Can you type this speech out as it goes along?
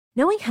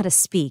Knowing how to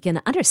speak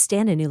and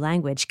understand a new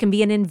language can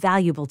be an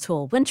invaluable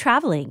tool when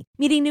traveling,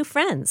 meeting new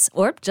friends,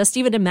 or just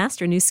even to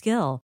master a new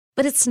skill.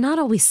 But it's not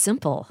always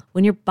simple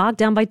when you're bogged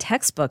down by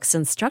textbooks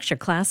and structured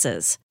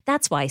classes.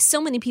 That's why so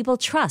many people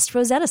trust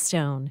Rosetta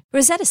Stone.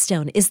 Rosetta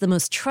Stone is the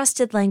most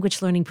trusted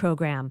language learning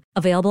program,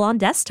 available on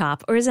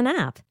desktop or as an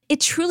app. It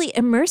truly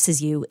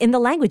immerses you in the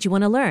language you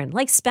want to learn,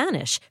 like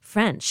Spanish,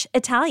 French,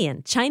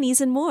 Italian,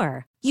 Chinese, and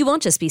more. You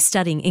won't just be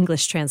studying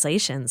English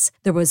translations.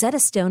 The Rosetta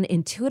Stone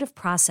intuitive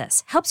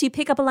process helps you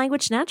pick up a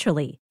language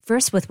naturally,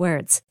 first with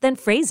words, then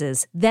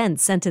phrases, then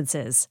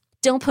sentences.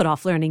 Don't put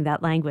off learning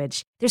that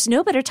language. There's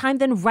no better time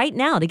than right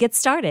now to get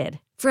started.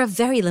 For a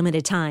very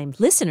limited time,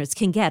 listeners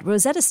can get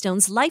Rosetta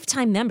Stone's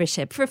lifetime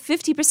membership for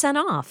 50%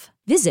 off.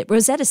 Visit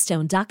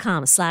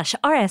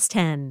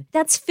rosettastone.com/rs10.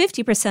 That's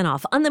 50%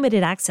 off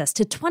unlimited access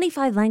to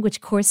 25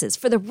 language courses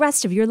for the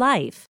rest of your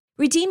life.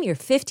 Redeem your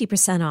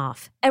 50%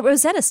 off at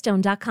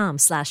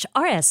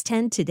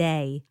rosettastone.com/rs10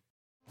 today.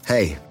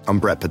 Hey, I'm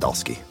Brett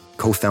Podolsky,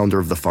 co-founder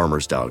of The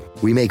Farmer's Dog.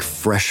 We make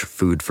fresh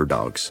food for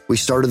dogs. We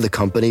started the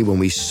company when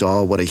we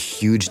saw what a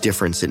huge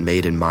difference it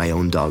made in my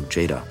own dog,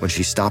 Jada, when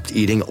she stopped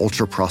eating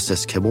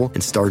ultra-processed kibble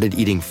and started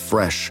eating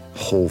fresh,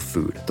 whole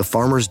food. The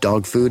Farmer's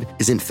Dog food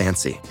isn't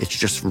fancy. It's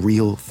just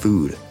real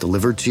food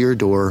delivered to your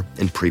door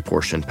in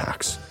pre-portioned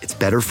packs. It's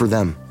better for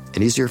them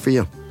and easier for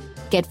you.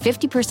 Get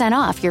 50%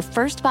 off your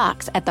first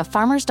box at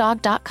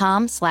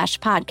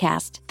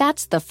thefarmersdog.com/podcast.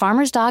 That's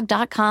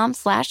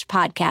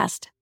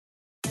thefarmersdog.com/podcast.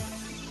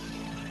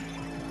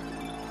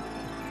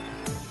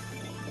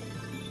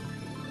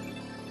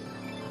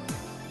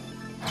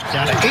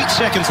 Down to 8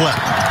 seconds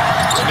left.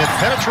 Smith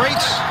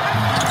penetrates.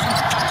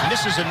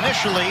 Misses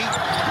initially.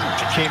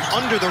 It came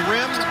under the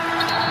rim,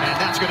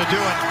 and that's going to do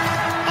it.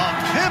 A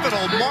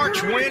pivotal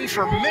March win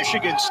for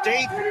Michigan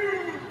State.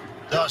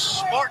 The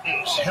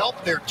Spartans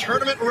help their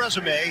tournament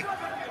resume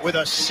with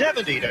a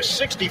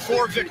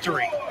 70-64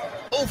 victory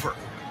over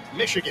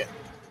Michigan.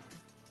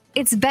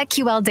 It's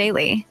BetQL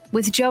Daily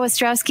with Joe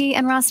Ostrowski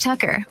and Ross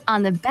Tucker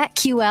on the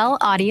BetQL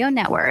Audio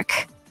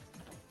Network.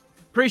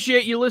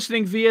 Appreciate you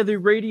listening via the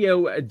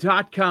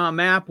radio.com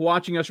app,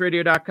 watching us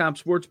radio.com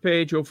sports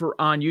page over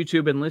on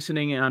YouTube, and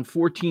listening on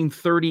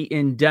 1430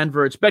 in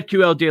Denver. It's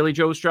BetQL Daily.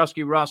 Joe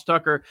Ostrowski, Ross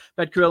Tucker,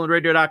 BetQL and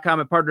radio.com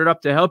have partnered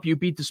up to help you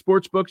beat the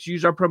sports books.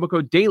 Use our promo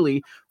code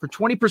DAILY for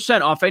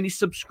 20% off any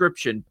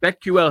subscription.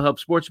 BetQL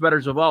helps sports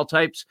bettors of all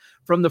types,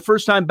 from the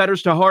first-time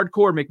bettors to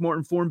hardcore, make more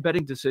informed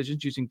betting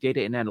decisions using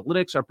data and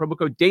analytics. Our promo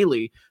code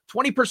DAILY,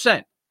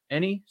 20%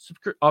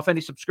 off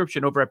any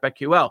subscription over at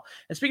BetQL.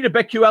 And speaking of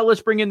BetQL,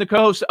 let's bring in the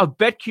co-host of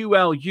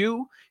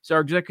BetQLU. He's our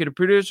executive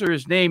producer.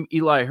 His name,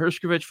 Eli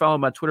Hershkovich. Follow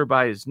him on Twitter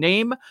by his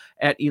name,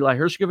 at Eli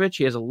Hershkovich.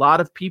 He has a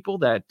lot of people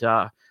that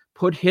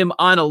put him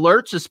on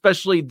alerts,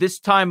 especially this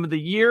time of the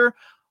year.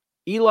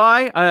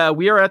 Eli,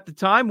 we are at the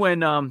time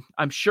when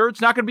I'm sure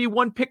it's not going to be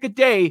one pick a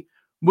day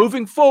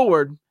moving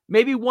forward.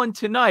 Maybe one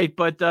tonight,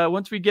 but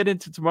once we get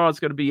into tomorrow,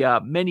 it's going to be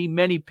many,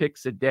 many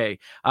picks a day.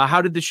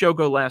 How did the show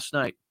go last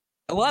night?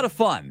 A lot of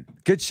fun.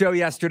 Good show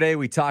yesterday.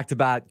 We talked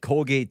about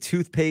Colgate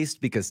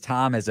toothpaste because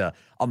Tom has a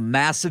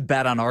massive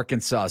bet on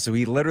Arkansas. So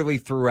he literally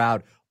threw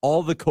out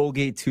all the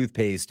Colgate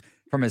toothpaste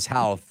from his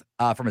house,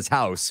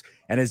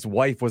 and his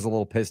wife was a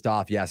little pissed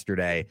off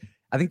yesterday.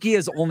 I think he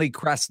has only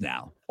Crest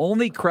now.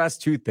 Only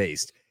Crest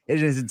toothpaste in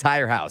his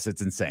entire house.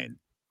 It's insane.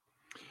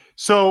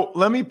 So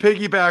let me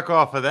piggyback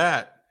off of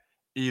that,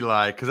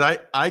 Eli, because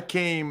I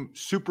came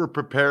super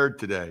prepared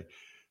today.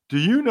 Do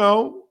you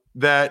know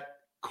that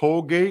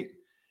Colgate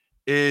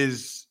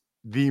is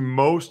the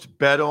most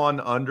bet on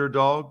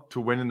underdog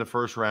to win in the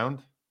first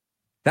round?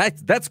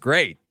 That's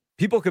great.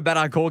 People could bet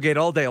on Colgate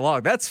all day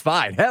long. That's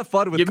fine. Have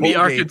fun with Give Colgate.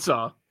 me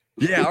Arkansas.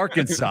 Yeah,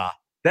 Arkansas.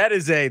 That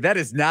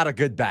is not a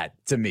good bet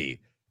to me.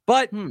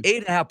 But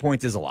 8.5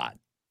 points is a lot.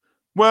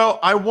 Well,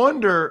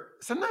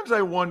 sometimes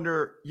I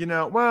wonder, I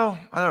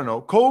don't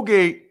know.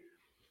 Colgate,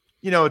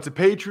 it's a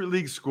Patriot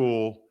League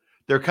school.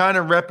 They're kind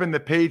of repping the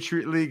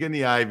Patriot League and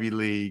the Ivy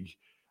League.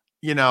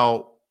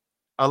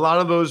 A lot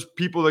of those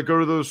people that go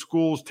to those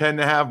schools tend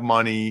to have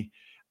money.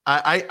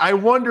 I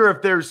wonder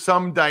if there's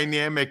some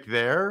dynamic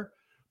there,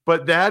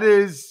 but that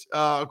is,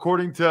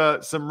 according to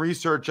some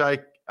research I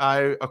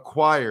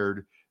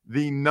acquired,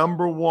 the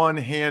number one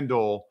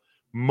handle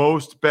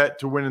most bet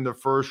to win in the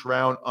first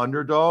round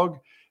underdog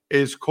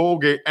is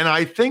Colgate. And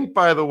I think,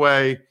 by the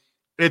way,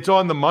 it's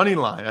on the money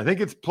line. I think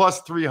it's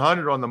plus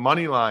 300 on the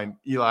money line,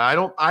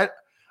 Eli.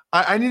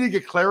 I need to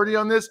get clarity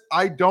on this.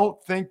 I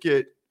don't think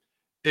it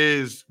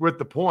is with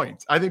the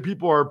points. I think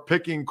people are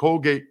picking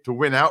Colgate to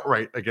win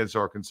outright against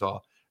Arkansas.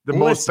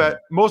 Most bet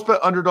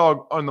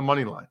underdog on the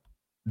money line.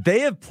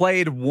 They have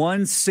played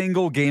one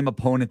single game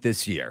opponent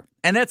this year,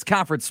 and that's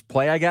conference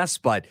play, I guess,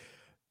 but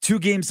 2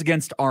 games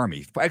against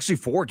Army. Actually,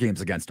 4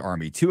 games against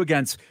Army. 2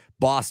 against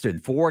Boston.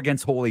 4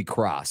 against Holy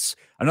Cross.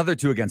 Another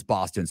 2 against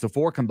Boston. So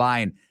 4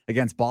 combined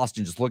against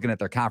Boston, just looking at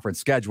their conference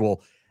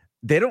schedule.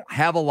 They don't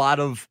have a lot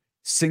of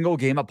single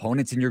game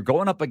opponents, and you're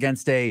going up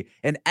against an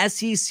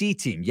SEC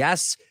team.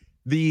 Yes,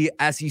 the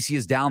SEC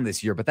is down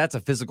this year, but that's a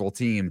physical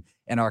team,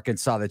 and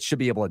Arkansas that should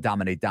be able to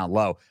dominate down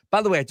low.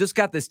 By the way, I just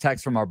got this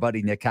text from our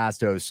buddy Nick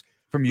Costos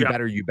from You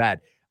Better You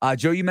Bet.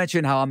 Joe, you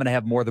mentioned how I'm going to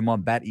have more than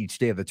one bet each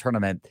day of the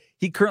tournament.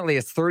 He currently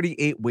has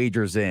 38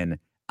 wagers in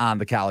on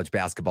the college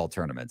basketball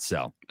tournament.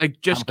 So,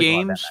 like, just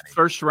games,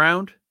 first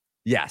round?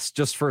 Yes,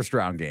 just first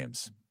round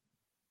games.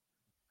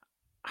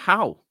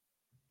 How?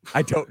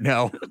 I don't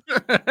know.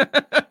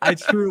 I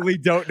truly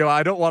don't know.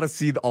 I don't want to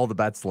see all the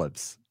bet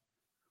slips.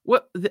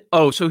 What?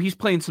 So he's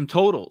playing some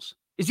totals.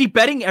 Is he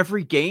betting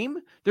every game?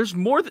 There's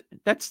more.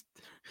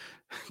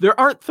 There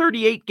aren't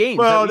 38 games.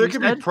 Well, there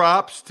could be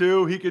props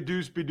too. He could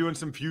be doing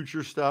some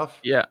future stuff.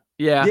 Yeah.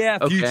 Okay.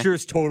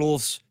 Futures,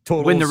 totals,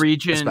 win the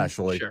region,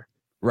 especially. Sure.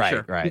 Right.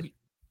 Sure. Right.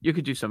 You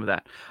could do some of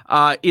that.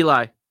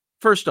 Eli,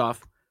 first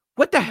off,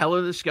 what the hell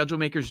are the schedule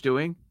makers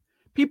doing?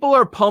 People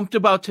are pumped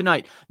about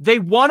tonight. They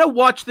want to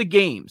watch the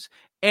games,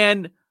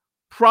 and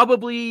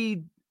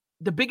probably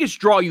the biggest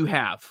draw you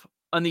have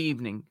on the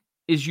evening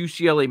is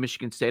UCLA,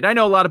 Michigan State. I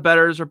know a lot of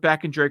bettors are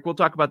back in Drake. We'll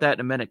talk about that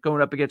in a minute,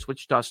 going up against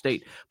Wichita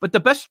State. But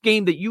the best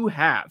game that you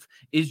have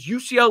is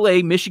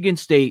UCLA, Michigan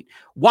State.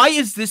 Why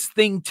is this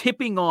thing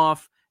tipping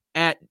off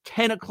at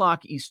 10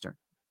 o'clock Eastern?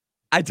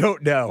 I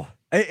don't know.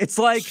 It's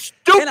like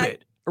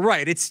stupid.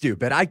 Right, it's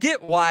stupid. I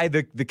get why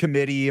the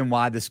committee and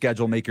why the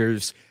schedule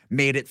makers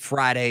made it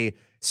Friday,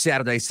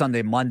 Saturday,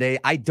 Sunday, Monday.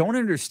 I don't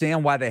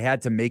understand why they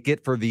had to make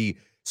it for the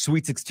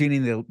Sweet 16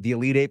 and the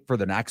Elite Eight for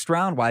the next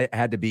round, why it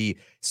had to be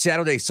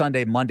Saturday,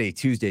 Sunday, Monday,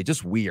 Tuesday.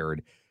 Just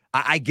weird.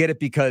 I get it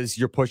because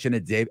you're pushing a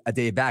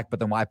day back, but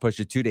then why push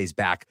it 2 days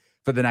back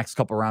for the next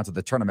couple rounds of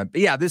the tournament?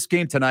 But yeah, this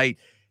game tonight,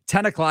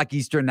 10 o'clock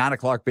Eastern, 9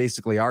 o'clock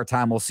basically our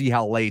time. We'll see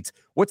how late.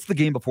 What's the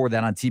game before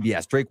that on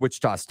TBS? Drake,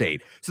 Wichita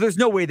State. So there's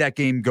no way that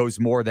game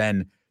goes more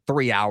than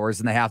 3 hours,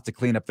 and they have to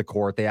clean up the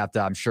court. They have to,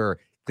 I'm sure,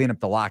 clean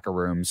up the locker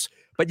rooms.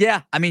 But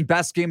yeah, I mean,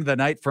 best game of the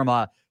night from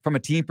a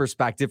team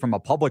perspective, from a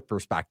public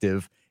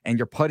perspective, and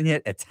you're putting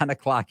it at 10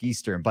 o'clock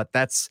Eastern. But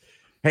that's,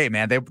 hey,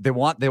 man, they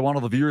want all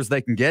the viewers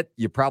they can get.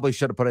 You probably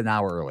should have put it an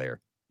hour earlier.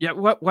 Yeah,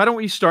 why don't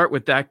we start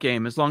with that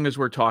game as long as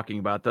we're talking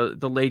about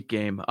the late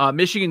game?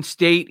 Michigan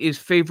State is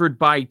favored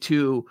by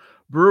 2.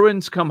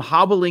 Bruins come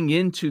hobbling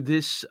into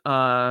this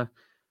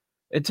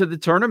into the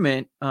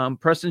tournament.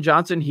 Preston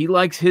Johnson, he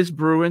likes his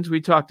Bruins. We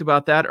talked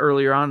about that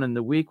earlier on in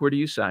the week. Where do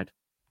you side?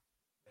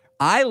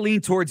 I lean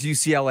towards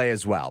UCLA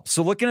as well.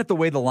 So looking at the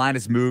way the line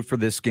has moved for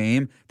this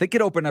game, they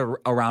could open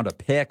around a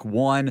pick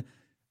 1.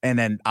 And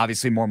then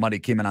obviously more money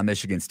came in on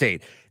Michigan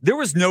State. There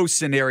was no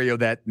scenario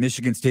that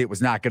Michigan State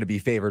was not going to be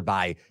favored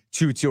by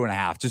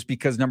 2.5, just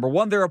because, number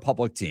one, they're a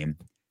public team,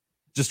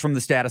 just from the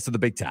status of the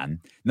Big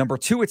Ten. Number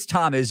 2, it's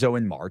Tom Izzo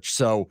in March.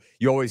 So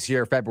you always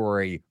hear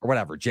February or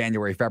whatever,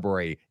 January,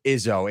 February,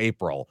 Izzo,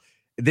 April.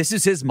 This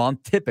is his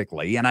month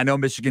typically. And I know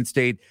Michigan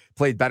State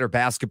played better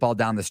basketball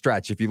down the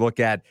stretch. If you look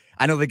at,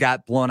 I know they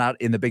got blown out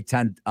in the Big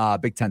Ten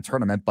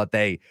tournament, but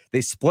they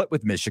split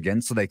with Michigan.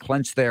 So they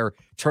clinched their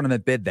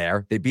tournament bid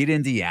there. They beat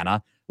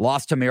Indiana,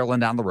 lost to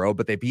Maryland down the road,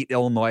 but they beat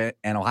Illinois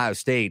and Ohio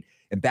State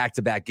in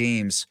back-to-back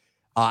games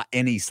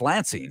in East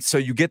Lansing. So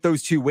you get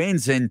those 2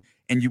 wins and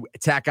you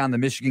tack on the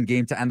Michigan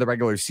game to end the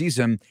regular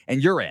season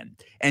and you're in.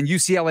 And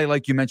UCLA,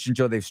 like you mentioned,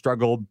 Joe, they've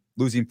struggled,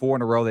 losing 4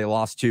 in a row. They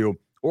lost to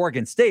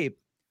Oregon State,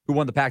 who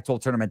won the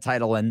Pac-12 tournament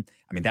title. And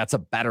I mean, that's a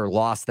better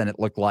loss than it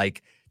looked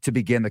like to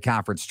begin the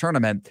conference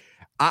tournament.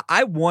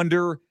 I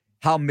wonder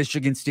how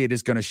Michigan State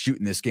is going to shoot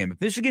in this game.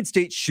 If Michigan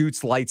State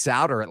shoots lights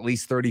out, or at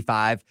least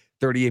 35,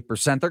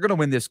 38%, they're going to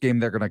win this game.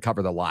 They're going to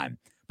cover the line.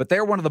 But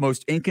they're one of the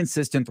most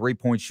inconsistent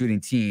three-point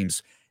shooting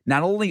teams,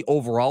 not only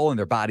overall in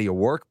their body of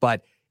work,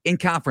 but in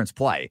conference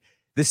play.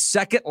 The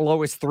second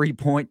lowest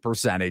three-point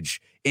percentage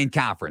in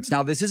conference.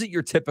 Now, this isn't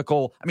your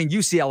typical, I mean,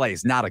 UCLA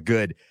is not a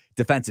good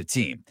defensive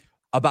team.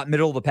 About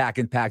middle of the pack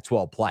in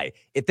Pac-12 play.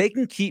 If they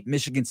can keep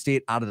Michigan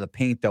State out of the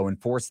paint, though,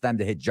 and force them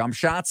to hit jump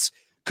shots,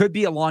 could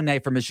be a long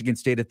night for Michigan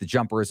State if the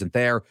jumper isn't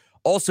there.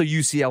 Also,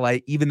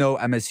 UCLA, even though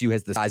MSU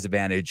has the size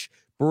advantage,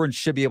 Bruins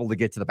should be able to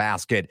get to the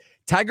basket.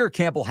 Tiger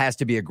Campbell has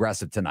to be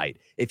aggressive tonight.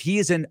 If he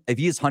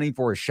is hunting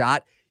for a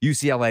shot,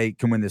 UCLA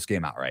can win this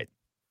game outright.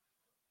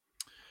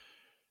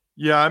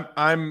 Yeah,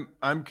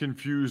 I'm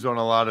confused on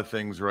a lot of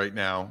things right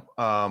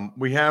now.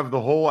 We have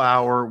the whole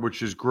hour,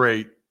 which is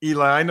great.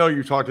 Eli, I know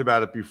you talked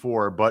about it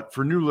before, but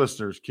for new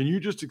listeners, can you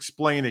just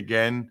explain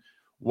again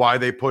why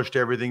they pushed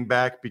everything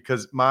back?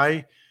 Because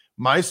my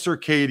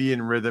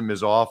circadian rhythm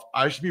is off.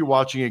 I should be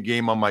watching a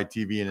game on my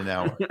TV in an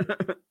hour.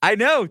 I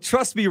know.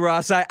 Trust me,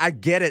 Ross. I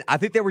get it. I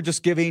think they were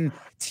just giving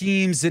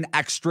teams an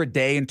extra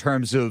day in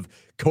terms of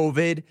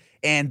COVID.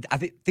 And I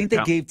think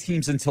they gave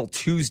teams until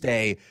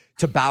Tuesday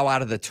to bow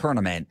out of the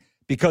tournament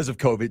because of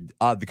COVID,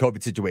 the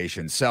COVID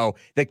situation. So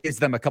that gives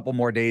them a couple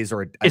more days.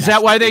 Or is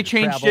that why they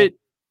changed it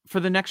for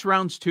the next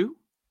rounds too?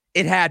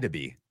 It had to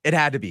be.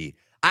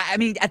 I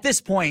mean, at this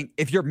point,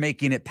 if you're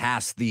making it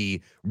past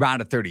the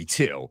round of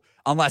 32,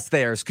 unless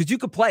because you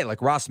could play,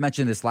 like Ross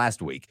mentioned this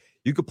last week,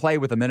 you could play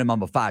with a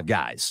minimum of 5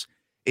 guys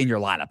in your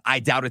lineup. I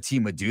doubt a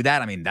team would do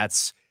that. I mean,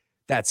 that's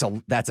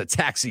a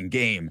taxing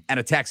game and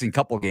a taxing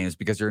couple games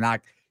because you're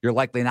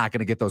likely not going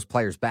to get those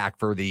players back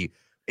for the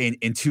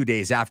in 2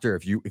 days after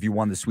if you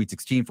won the Sweet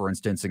 16, for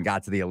instance, and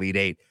got to the Elite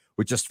Eight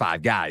with just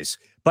 5 guys.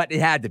 But that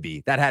had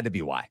to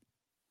be why.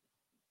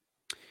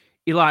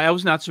 Eli, I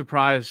was not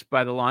surprised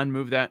by the line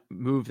move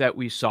that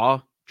we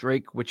saw.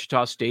 Drake,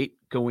 Wichita State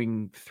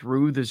going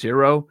through the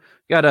 0.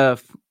 Got a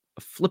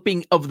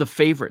flipping of the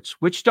favorites.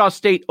 Wichita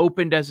State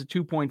opened as a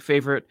 2-point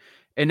favorite,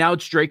 and now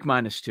it's Drake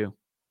 -2.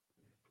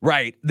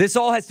 Right. This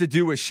all has to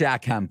do with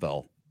Shaq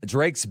Hemphill.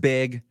 Drake's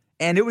big,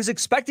 and it was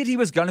expected he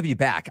was going to be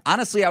back.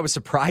 Honestly, I was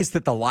surprised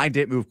that the line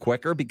didn't move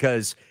quicker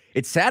because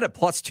it sat at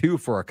 +2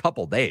 for a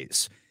couple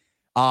days.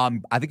 I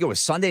think it was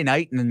Sunday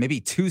night, and then maybe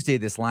Tuesday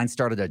this line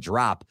started to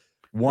drop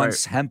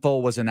once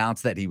Hemphill was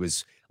announced that he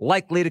was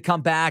likely to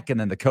come back, and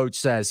then the coach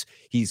says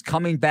he's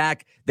coming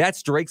back.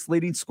 That's Drake's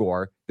leading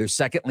scorer, their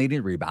second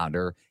leading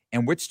rebounder,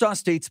 and Wichita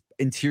State's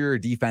interior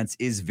defense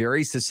is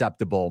very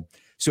susceptible.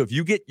 So if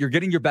you're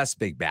getting your best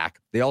big back,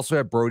 they also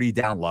have Brody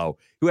down low,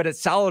 who had a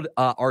solid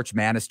Arch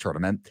Madness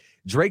tournament.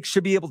 Drake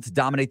should be able to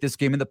dominate this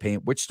game in the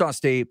paint. Wichita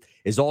State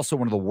is also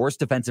one of the worst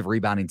defensive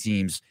rebounding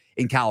teams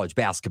in college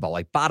basketball,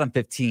 like bottom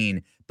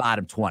 15,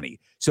 bottom 20.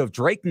 So if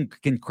Drake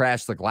can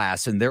crash the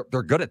glass, and they're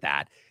good at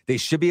that, they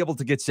should be able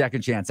to get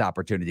second chance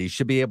opportunities,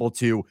 should be able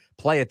to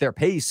play at their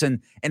pace and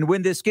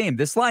win this game.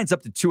 This line's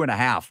up to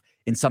 2.5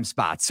 in some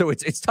spots. So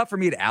it's tough for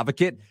me to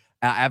advocate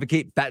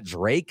bet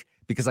Drake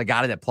because I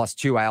got it at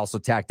 +2. I also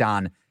tacked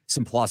on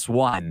some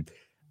 +1.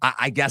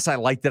 I guess I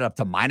liked it up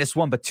to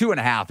 -1, but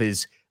 2.5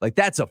 is like,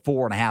 that's a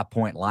 4.5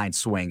 point line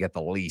swing at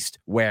the least,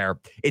 where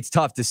it's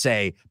tough to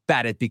say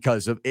bet it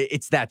because of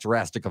it's that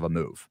drastic of a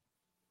move.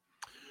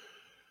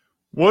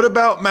 What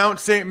about Mount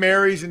St.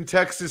 Mary's and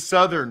Texas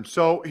Southern?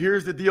 So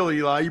here's the deal,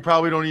 Eli. You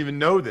probably don't even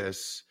know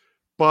this,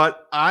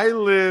 but I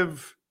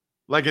live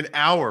like an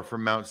hour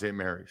from Mount St.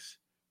 Mary's.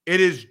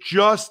 It is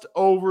just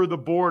over the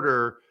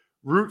border,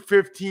 Route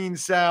 15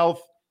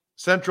 South,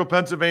 Central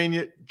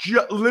Pennsylvania,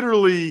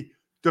 literally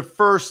the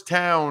first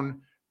town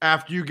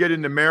after you get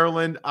into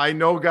Maryland. I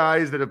know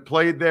guys that have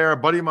played there. A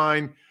buddy of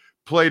mine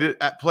played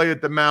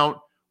at the Mount.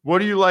 What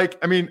do you like?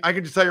 I mean, I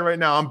can just tell you right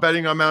now, I'm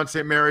betting on Mount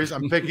St. Mary's.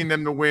 I'm picking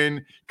them to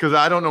win because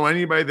I don't know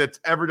anybody that's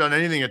ever done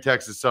anything at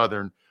Texas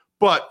Southern.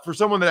 But for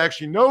someone that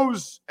actually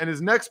knows and is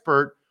an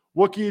expert,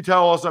 what can you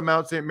tell us on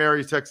Mount St.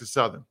 Mary's, Texas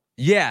Southern?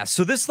 Yeah,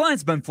 so this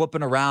line's been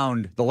flipping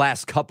around the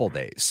last couple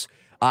days.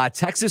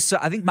 Texas,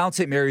 I think Mount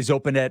St. Mary's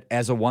opened it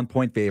as a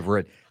 1-point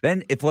favorite.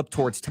 Then it flipped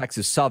towards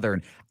Texas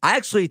Southern. I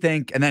actually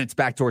think, and then it's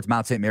back towards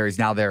Mount St. Mary's.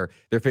 Now they're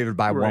favored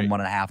by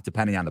 1.5,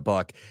 depending on the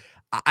book.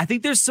 I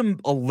think there's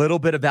a little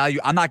bit of value.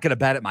 I'm not going to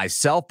bet it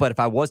myself, but if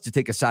I was to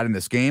take a side in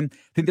this game, I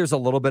think there's a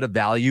little bit of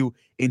value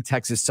in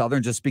Texas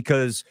Southern just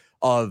because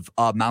of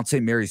Mount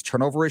St. Mary's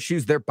turnover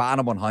issues. They're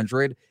bottom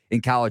 100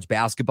 in college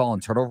basketball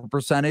and turnover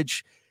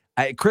percentage.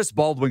 Chris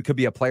Baldwin could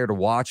be a player to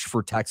watch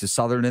for Texas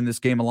Southern in this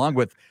game, along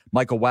with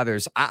Michael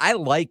Weathers. I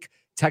like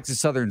Texas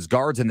Southern's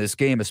guards in this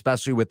game,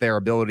 especially with their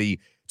ability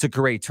to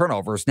create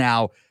turnovers.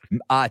 Now,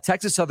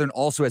 Texas Southern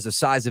also has a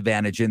size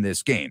advantage in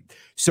this game.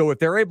 So if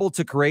they're able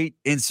to create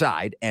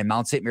inside, and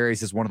Mount St.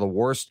 Mary's is one of the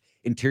worst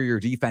interior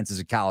defenses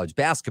in college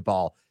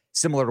basketball,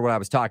 similar to what I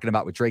was talking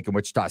about with Drake and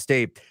Wichita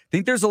State, I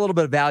think there's a little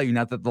bit of value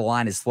now that the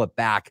line is flipped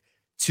back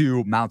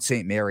to Mount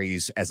St.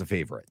 Mary's as a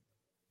favorite.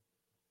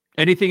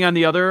 Anything on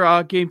the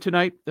other game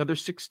tonight, the other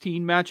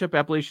 16 matchup,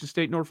 Appalachian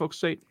State, Norfolk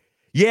State?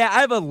 Yeah,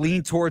 I have a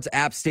lean towards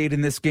App State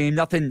in this game.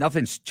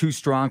 Nothing's too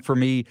strong for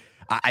me.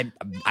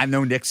 I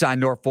know Nick's on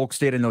Norfolk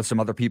State. I know some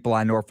other people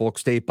on Norfolk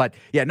State, but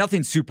yeah,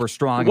 nothing super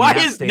strong. Why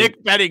is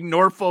Nick betting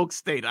Norfolk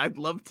State? I'd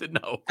love to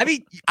know. I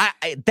mean,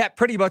 that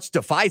pretty much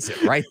defies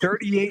it, right?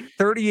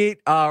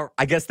 38.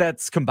 I guess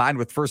that's combined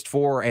with first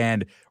 4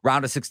 and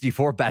round of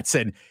 64 bets.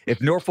 And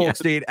if Norfolk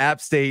State, App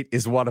State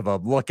is one of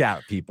them, look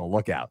out, people,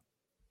 look out.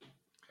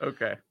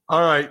 Okay.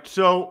 All right.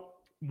 So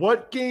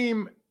what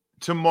game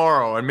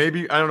tomorrow? And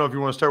maybe, I don't know if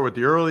you want to start with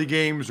the early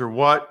games or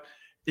what,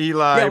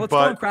 Eli. Yeah, let's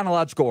go in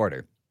chronological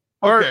order.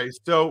 Okay.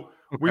 So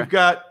we've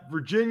got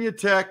Virginia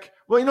Tech.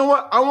 Well, you know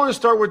what? I want to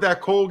start with that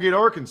Colgate,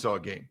 Arkansas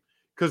game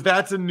because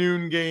that's a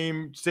noon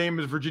game, same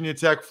as Virginia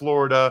Tech,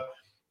 Florida.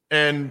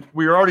 And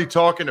we were already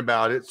talking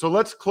about it. So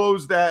let's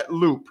close that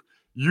loop.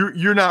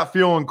 You're not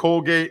feeling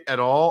Colgate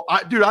at all?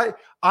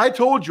 I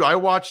told you I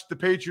watched the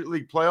Patriot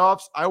League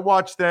playoffs. I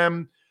watched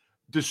them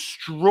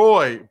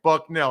destroy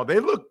Bucknell. They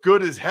look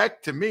good as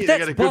heck to me. They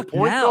got a good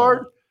point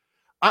guard.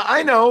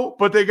 I know,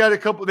 but they got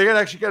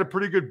actually got a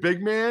pretty good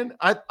big man.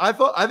 I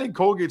think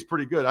Colgate's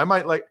pretty good.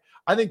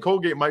 I think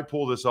Colgate might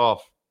pull this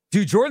off.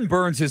 Dude, Jordan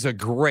Burns is a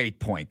great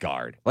point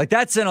guard. Like,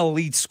 that's an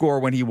elite scorer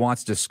when he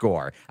wants to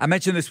score. I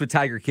mentioned this with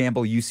Tiger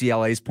Campbell,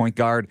 UCLA's point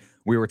guard.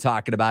 We were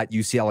talking about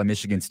UCLA,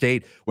 Michigan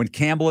State. When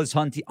Campbell is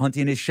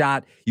hunting his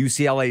shot,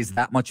 UCLA is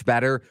that much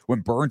better. When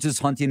Burns is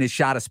hunting his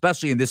shot,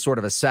 especially in this sort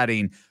of a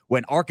setting,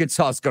 when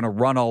Arkansas is going to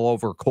run all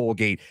over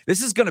Colgate,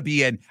 this is going to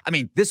be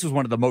this was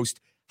one of the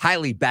most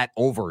highly bet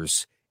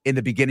overs in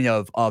the beginning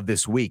of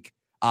this week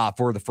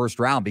for the first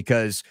round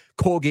because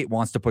Colgate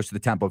wants to push the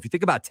tempo. If you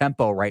think about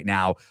tempo right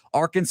now,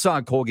 Arkansas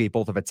and Colgate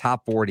both have a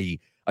top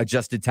 40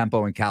 adjusted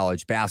tempo in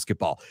college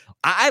basketball.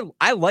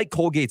 I like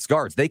Colgate's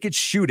guards. They could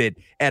shoot it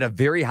at a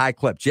very high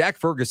clip. Jack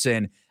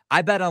Ferguson,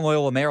 I bet on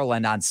Loyola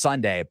Maryland on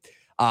Sunday.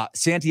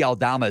 Santi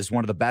Aldama is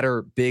one of the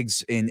better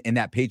bigs in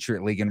that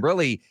Patriot League and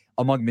really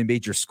among the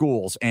major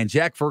schools. And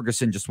Jack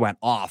Ferguson just went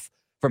off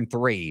from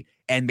three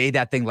and made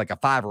that thing like a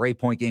 5 or 8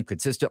 point game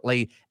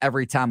consistently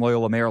every time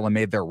Loyola Maryland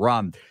made their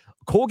run.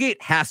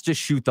 Colgate has to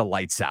shoot the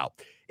lights out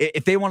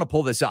if they want to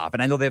pull this off.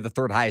 And I know they have the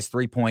third highest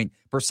 3-point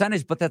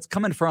percentage, but that's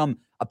coming from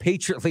a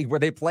Patriot League where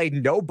they played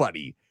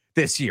nobody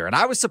this year. And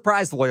I was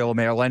surprised Loyola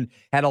Maryland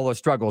had all those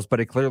struggles, but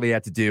it clearly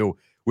had to do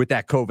with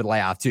that COVID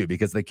layoff too,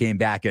 because they came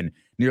back and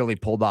nearly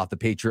pulled off the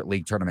Patriot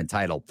League tournament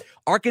title.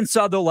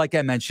 Arkansas, though, like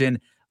I mentioned,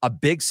 a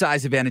big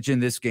size advantage in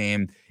this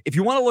game. If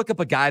you want to look up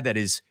a guy that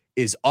is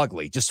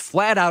ugly, just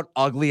flat out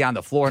ugly on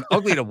the floor and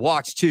ugly to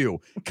watch too,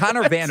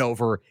 Connor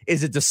Vanover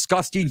is a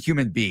disgusting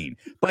human being,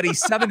 but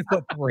he's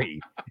 7'3",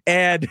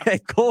 and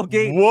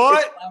Colgate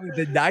is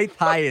the 9th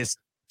highest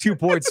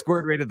 2-point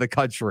scored rate of the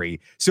country.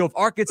 So if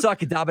Arkansas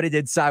can dominate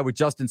inside with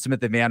Justin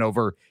Smith and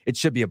Vanover, it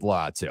should be a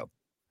blowout too.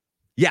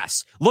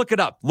 Yes, look it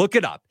up.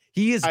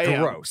 He is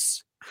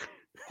gross.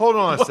 Hold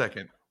on a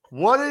second.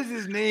 What is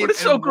his name? What is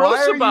so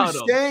gross about him? Why are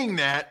you saying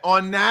that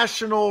on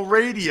national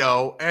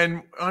radio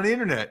and on the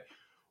internet?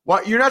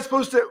 Why you're not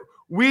supposed to?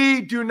 We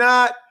do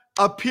not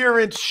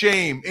appearance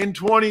shame in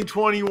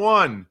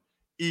 2021.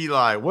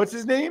 Eli, what's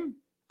his name?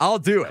 I'll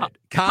do it.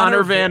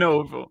 Connor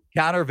Vanover.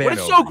 Connor Vanover. What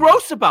is so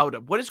gross about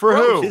him? What is for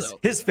gross? Who?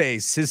 His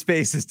face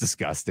is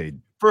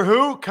disgusting. For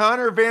who?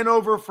 Connor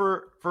Vanover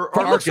for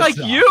He looks like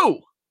you.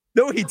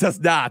 No, he does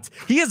not.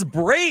 He has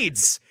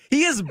braids.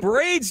 He has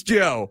braids,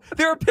 Joe.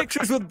 There are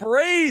pictures with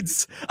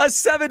braids. A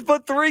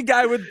 7'3"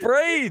 guy with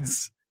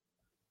braids.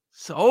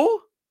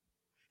 So?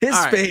 His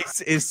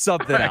face is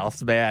something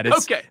else, man.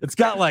 It's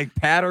got like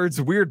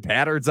patterns, weird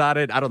patterns on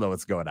it. I don't know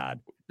what's going on.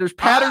 There's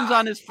patterns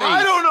on his face.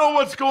 I don't know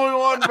what's going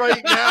on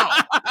right now.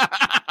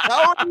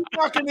 How are you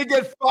not going to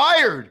get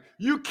fired?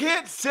 You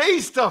can't say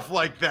stuff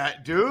like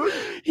that, dude.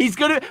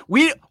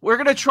 We're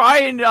gonna try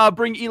and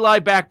bring Eli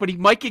back, but he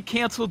might get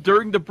canceled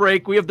during the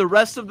break. We have the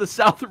rest of the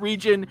South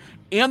region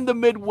and the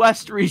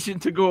Midwest region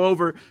to go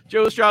over.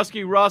 Joe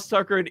Ostrowski, Ross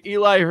Tucker, and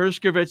Eli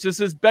Hershkovich. This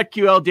is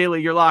BetQL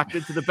Daily. You're locked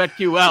into the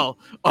BetQL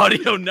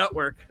audio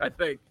network, I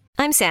think.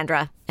 I'm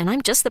Sandra, and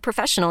I'm just the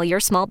professional your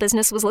small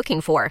business was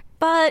looking for.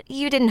 But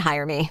you didn't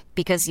hire me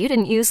because you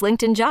didn't use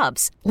LinkedIn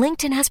Jobs.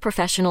 LinkedIn has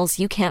professionals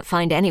you can't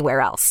find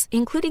anywhere else,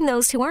 including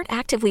those who aren't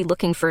actively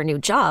looking for a new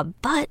job,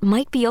 but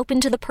might be open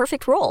to the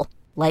perfect role,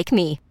 like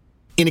me.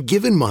 In a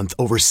given month,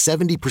 over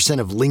 70%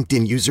 of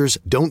LinkedIn users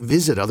don't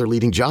visit other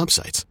leading job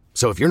sites.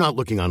 So if you're not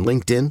looking on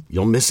LinkedIn,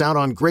 you'll miss out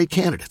on great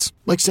candidates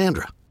like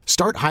Sandra.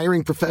 Start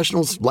hiring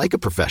professionals like a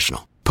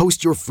professional.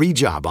 Post your free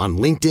job on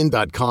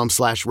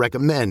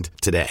linkedin.com/recommend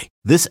today.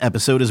 This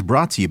episode is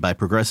brought to you by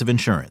Progressive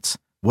Insurance.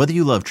 Whether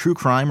you love true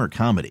crime or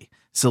comedy,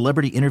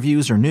 celebrity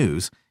interviews or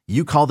news,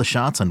 you call the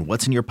shots on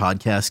what's in your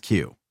podcast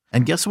queue.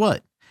 And guess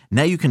what?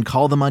 Now you can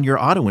call them on your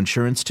auto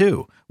insurance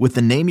too with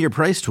the Name Your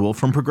Price tool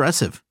from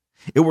Progressive.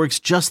 It works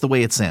just the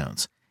way it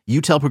sounds.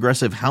 You tell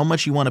Progressive how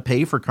much you want to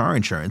pay for car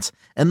insurance,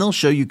 and they'll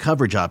show you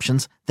coverage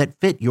options that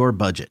fit your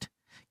budget.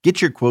 Get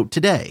your quote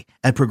today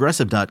at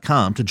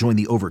Progressive.com to join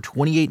the over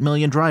 28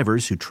 million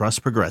drivers who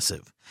trust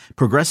Progressive.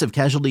 Progressive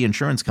Casualty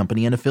Insurance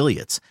Company and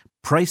Affiliates.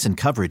 Price and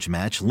coverage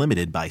match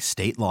limited by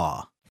state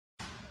law.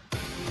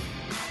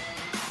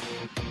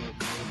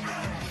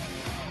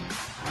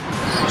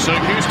 So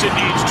Houston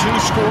needs 2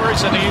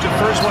 scores, and they need the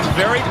first one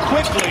very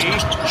quickly.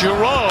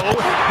 Giroux,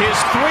 his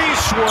 3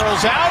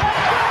 swirls out.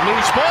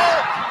 Loose ball.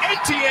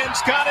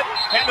 Etienne's got it,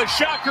 and the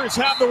Shockers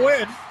have the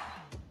win.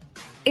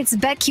 It's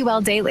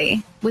BetQL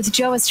Daily with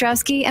Joe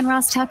Ostrowski and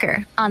Ross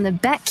Tucker on the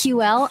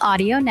BetQL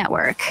Audio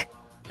Network.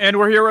 And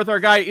we're here with our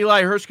guy,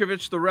 Eli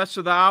Hershkovich, the rest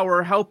of the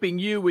hour, helping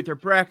you with your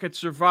bracket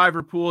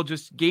survivor pool,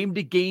 just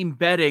game-to-game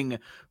betting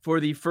for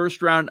the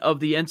first round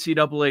of the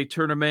NCAA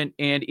tournament.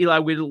 And Eli,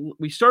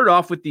 we started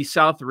off with the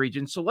South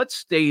region, so let's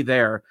stay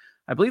there.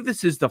 I believe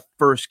this is the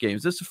first game.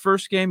 Is this the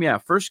first game? Yeah,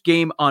 first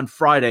game on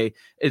Friday.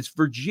 It's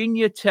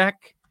Virginia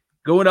Tech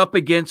going up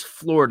against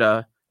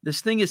Florida.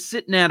 This thing is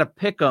sitting at a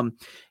pick'em.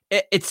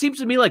 It seems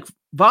to me like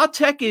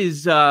Vodtech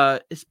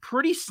is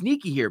pretty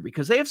sneaky here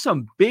because they have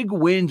some big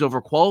wins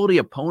over quality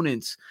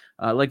opponents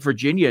like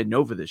Virginia and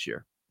Nova this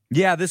year.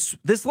 Yeah,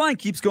 this line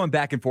keeps going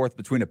back and forth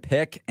between a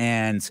pick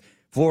and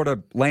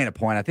Florida laying a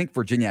point. I think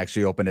Virginia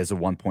actually opened as a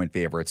 1-point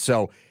favorite.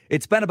 So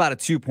it's been about a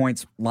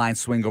 2-point line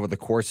swing over the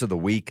course of the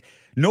week.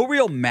 No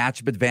real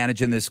matchup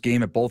advantage in this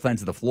game at both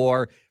ends of the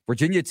floor.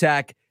 Virginia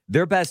Tech,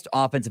 their best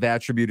offensive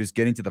attribute is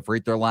getting to the free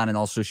throw line and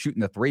also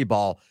shooting the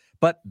 3-ball.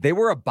 But they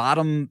were a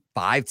bottom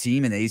 5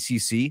 team in the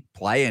ACC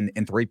play in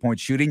 3-point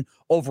shooting.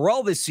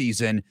 Overall this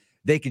season,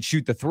 they could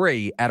shoot the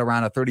 3 at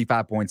around a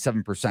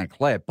 35.7%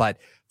 clip. But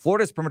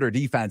Florida's perimeter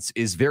defense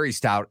is very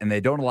stout, and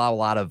they don't allow a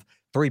lot of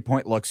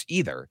 3-point looks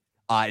either.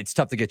 It's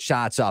tough to get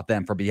shots off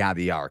them from behind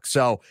the arc.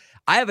 So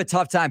I have a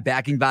tough time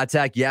backing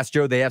Vodtech. Yes,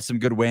 Joe, they have some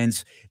good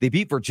wins. They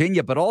beat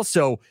Virginia, but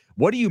also,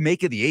 what do you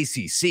make of the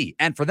ACC?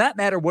 And for that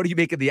matter, what do you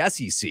make of the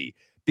SEC?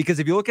 because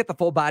if you look at the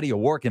full body of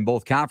work in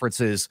both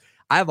conferences,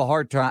 I have a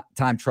hard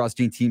time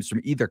trusting teams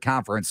from either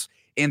conference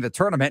in the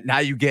tournament. Now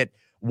you get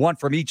one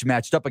from each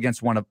matched up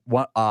against one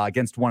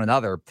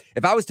another.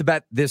 If I was to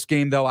bet this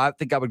game, though, I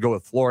think I would go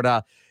with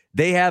Florida.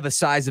 They have a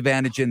size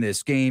advantage in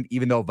this game,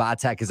 even though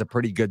Vatek is a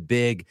pretty good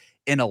big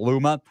in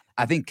Aluma.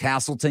 I think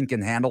Castleton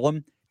can handle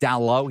him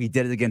down low. He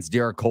did it against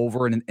Derek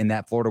Culver in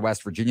that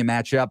Florida-West Virginia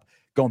matchup,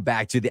 going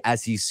back to the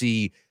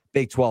SEC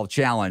Big 12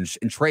 Challenge.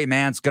 And Trey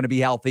Mann's going to be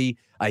healthy.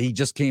 He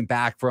just came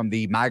back from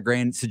the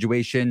migraine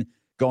situation,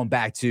 going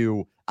back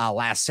to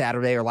last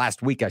Saturday or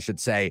last week, I should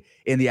say,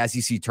 in the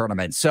SEC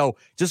tournament. So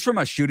just from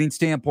a shooting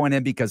standpoint,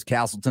 and because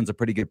Castleton's a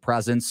pretty good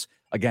presence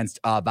against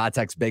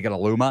Vatek's big at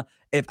Aluma,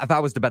 if I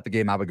was to bet the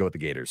game, I would go with the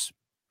Gators.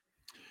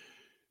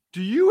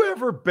 Do you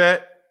ever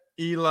bet,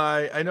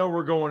 Eli? I know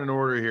we're going in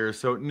order here.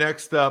 So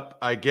next up,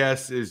 I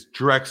guess, is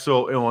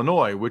Drexel,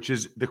 Illinois, which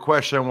is the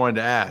question I wanted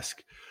to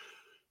ask.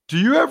 Do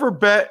you ever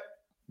bet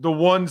the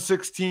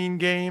 1-16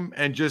 game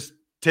and just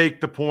take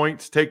the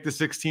points, take the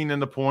 16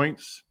 and the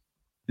points?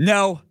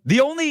 No.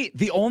 The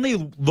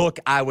only look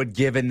I would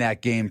give in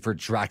that game for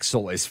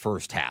Drexel is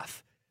first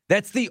half.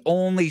 That's the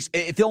only –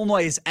 if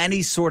Illinois is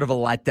any sort of a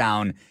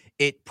letdown,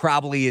 it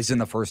probably is in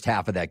the first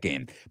half of that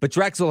game. But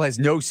Drexel has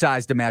no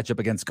size to match up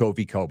against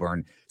Kofi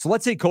Coburn. So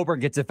let's say Coburn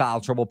gets in foul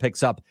trouble,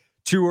 picks up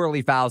 2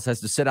 early fouls, has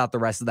to sit out the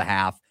rest of the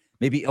half.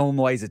 Maybe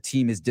Illinois as a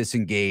team is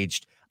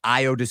disengaged.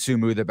 Ayo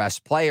Dosunmu, the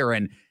best player,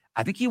 and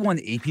I think he won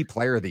AP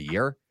Player of the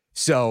Year.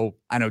 So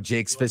I know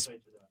Jake's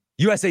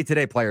USA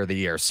Today Player of the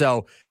Year.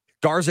 So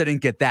Garza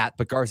didn't get that,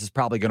 but Garza's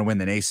probably going to win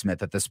the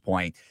Naismith at this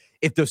point.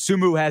 If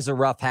Dosunmu has a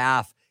rough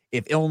half,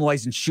 if Illinois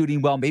isn't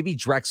shooting well, maybe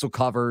Drexel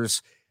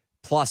covers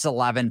plus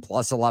 11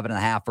 and a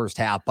half first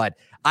half, but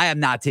I am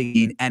not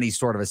taking any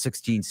sort of a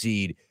 16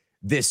 seed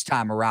this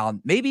time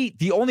around. Maybe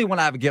the only one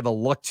I would give a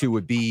look to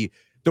would be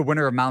the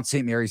winner of Mount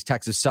St. Mary's,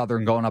 Texas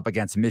Southern, going up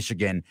against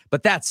Michigan,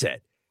 but that's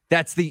it.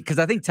 Because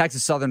I think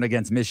Texas Southern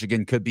against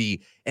Michigan could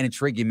be an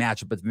intriguing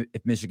matchup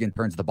if Michigan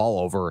turns the ball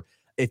over,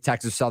 if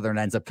Texas Southern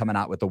ends up coming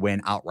out with a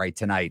win outright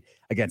tonight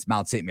against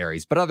Mount St.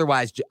 Mary's. But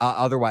otherwise,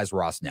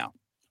 Ross, no.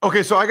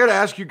 Okay, so I got to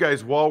ask you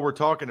guys while we're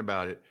talking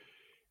about it.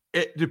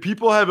 Do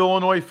people have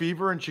Illinois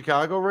fever in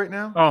Chicago right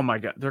now? Oh, my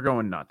God. They're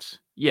going nuts.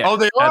 Yeah. Oh,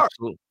 they are?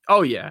 Absolutely.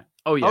 Oh, yeah.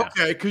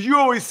 Okay, because you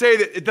always say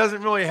that it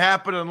doesn't really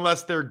happen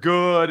unless they're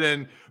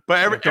good.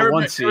 But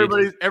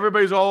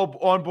everybody's all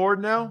on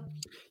board now?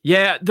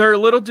 Yeah, they're a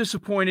little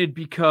disappointed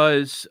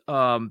because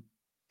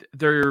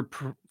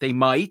they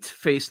might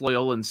face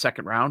Loyola in the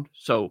second round,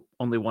 so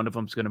only one of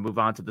them is going to move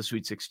on to the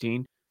Sweet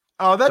 16.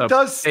 Oh, that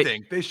does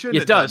stink. They shouldn't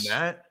have done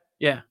that.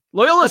 Yeah,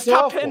 Loyola's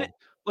top 10.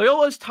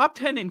 Loyola's top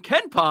 10 in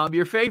KenPom,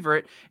 your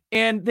favorite,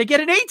 and they get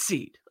an 8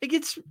 seed. Like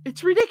it's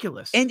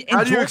ridiculous. And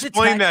how do you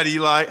explain that,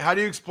 Eli? How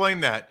do you explain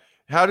that?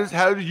 How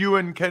do you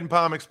and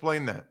KenPom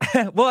explain that?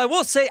 Well, I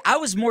will say I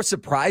was more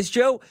surprised,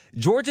 Joe.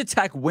 Georgia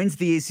Tech wins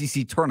the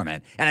ACC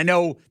tournament. And I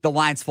know the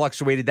lines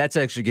fluctuated. That's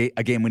actually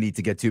a game we need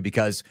to get to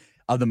because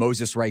of the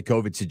Moses Wright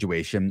COVID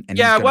situation. And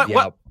yeah,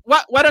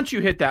 why don't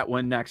you hit that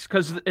one next?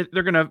 Because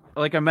they're going to,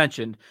 like I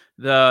mentioned,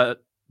 the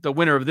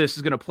winner of this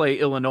is going to play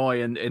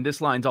Illinois, and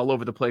this line's all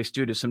over the place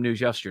due to some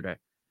news yesterday.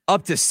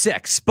 Up to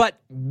 6.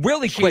 But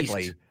really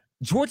quickly,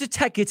 Georgia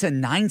Tech gets a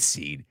 9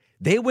 seed.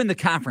 They win the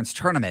conference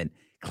tournament.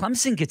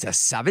 Clemson gets a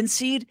 7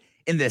 seed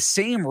in the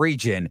same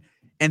region,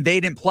 and they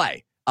didn't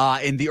play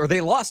they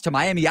lost to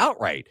Miami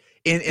outright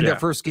in their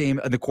first game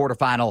in the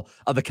quarterfinal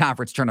of the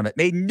conference tournament.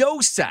 Made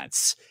no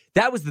sense.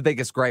 That was the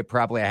biggest gripe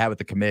probably I had with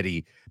the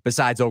committee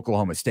besides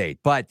Oklahoma State.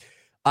 But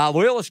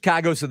Loyola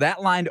Chicago, so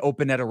that line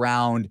opened at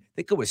around, I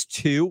think it was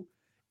 2,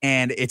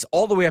 and it's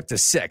all the way up to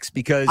 6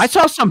 because I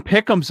saw some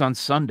pick'ems on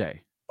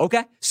Sunday.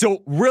 Okay,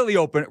 so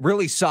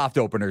really soft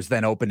openers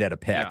then opened at a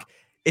pick. Yeah.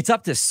 It's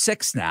up to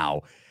 6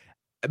 now.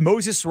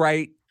 Moses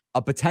Wright,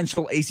 a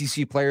potential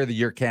ACC Player of the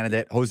Year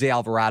candidate. Jose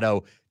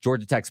Alvarado,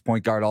 Georgia Tech's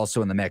point guard,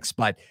 also in the mix.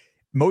 But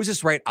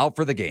Moses Wright out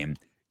for the game.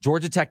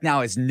 Georgia Tech now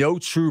has no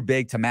true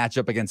big to match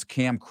up against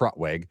Cam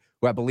Krutwig,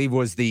 who I believe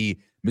was the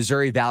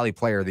Missouri Valley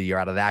Player of the Year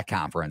out of that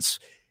conference.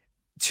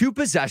 2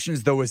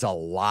 possessions, though, is a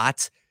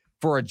lot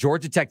for a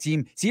Georgia Tech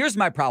team. See, here's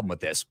my problem with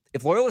this.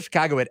 If Loyola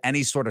Chicago had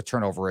any sort of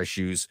turnover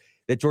issues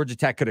that Georgia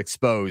Tech could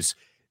expose,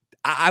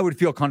 I would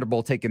feel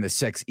comfortable taking the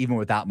 6 even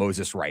without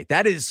Moses Wright.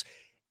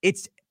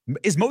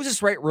 Is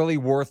Moses Wright really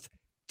worth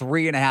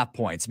 3.5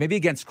 points? Maybe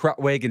against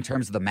Krutwig in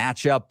terms of the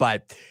matchup,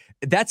 but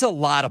that's a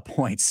lot of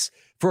points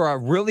for a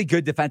really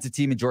good defensive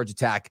team in Georgia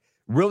Tech,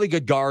 really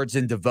good guards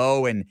in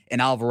DeVoe and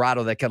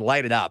Alvarado that can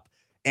light it up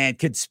and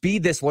could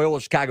speed this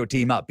Loyola Chicago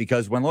team up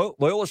because when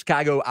Loyola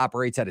Chicago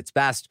operates at its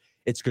best,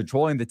 it's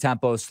controlling the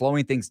tempo,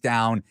 slowing things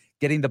down,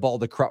 getting the ball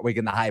to Krutwig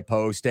in the high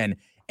post, and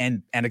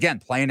again,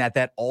 playing at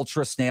that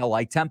ultra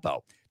snail-like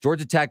tempo.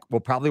 Georgia Tech will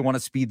probably want to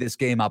speed this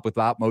game up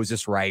without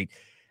Moses Wright.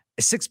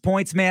 6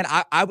 points, man.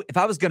 If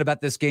I was going to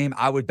bet this game,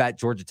 I would bet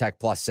Georgia Tech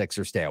plus 6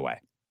 or stay away.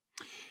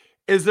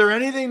 Is there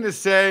anything to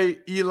say,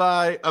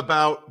 Eli,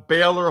 about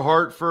Baylor,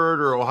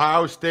 Hartford, or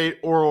Ohio State,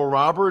 Oral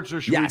Roberts,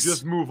 or should we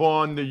just move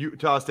on to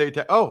Utah State?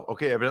 Oh,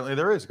 okay. Evidently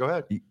there is. Go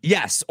ahead.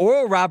 Yes.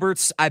 Oral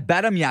Roberts, I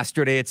bet him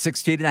yesterday at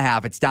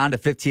 16.5. It's down to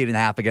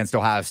 15.5 against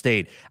Ohio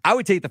State. I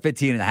would take the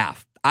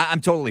 15.5. I'm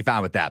totally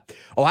fine with that.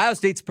 Ohio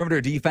State's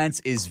perimeter defense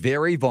is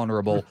very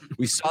vulnerable.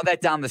 We saw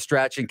that down the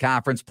stretch in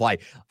conference play.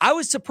 I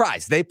was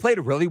surprised. They played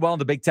really well in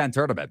the Big Ten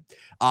tournament,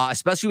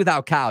 especially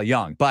without Kyle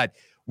Young. But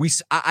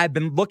I've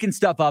been looking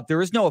stuff up.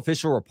 There is no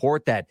official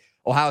report that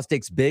Ohio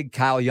State's big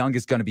Kyle Young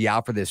is going to be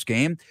out for this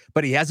game,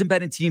 but he hasn't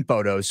been in team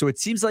photos, so it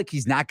seems like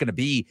he's not going to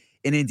be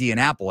in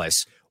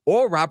Indianapolis.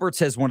 Oral Roberts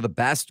has one of the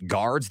best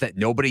guards that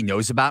nobody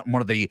knows about, and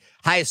one of the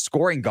highest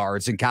scoring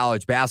guards in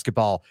college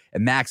basketball,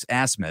 and Max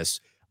Asmus.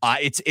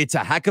 It's a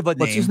heck of a name.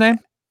 What's his name?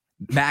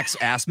 Max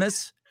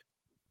Asmus.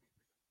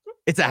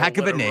 It's a heck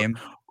of a name.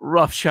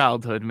 Rough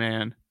childhood,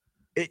 man.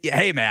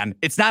 Hey, man,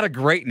 it's not a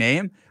great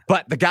name,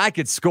 but the guy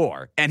could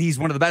score, and he's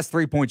one of the best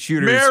three-point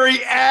shooters. Mary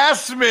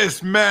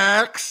Asmus,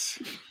 Max.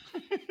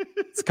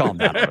 Let's calm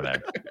down over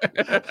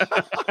there.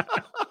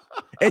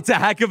 It's a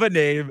heck of a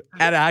name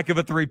and a heck of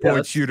a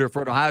three-point shooter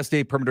for an Ohio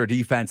State perimeter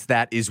defense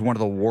that is one of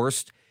the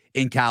worst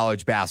in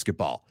college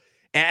basketball.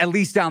 At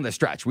least down the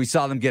stretch. We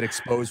saw them get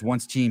exposed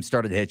once teams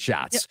started to hit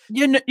shots.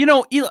 You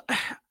know, Eli,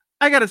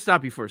 I got to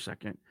stop you for a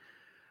second.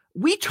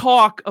 We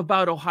talk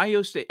about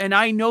Ohio State, and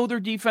I know their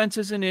defense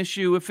is an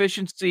issue,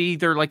 efficiency.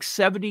 They're like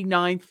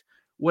 79th,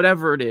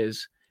 whatever it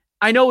is.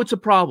 I know it's a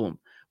problem.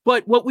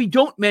 But what we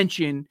don't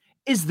mention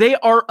is they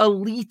are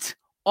elite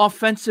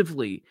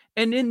offensively.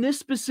 And in this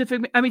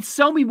specific, I mean,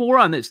 sell me more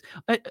on this.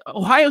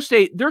 Ohio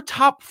State, they're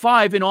top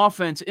 5 in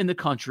offense in the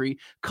country,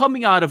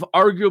 coming out of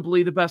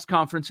arguably the best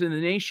conference in the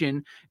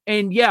nation.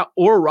 And yeah,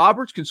 Oral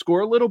Roberts can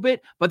score a little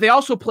bit, but they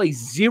also play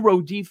zero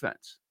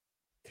defense.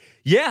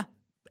 Yeah.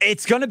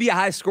 It's going to be a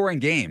high-scoring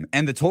game,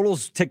 and the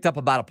total's ticked up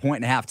about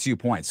 1.5, 2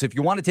 points. So if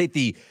you want to take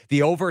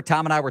the over,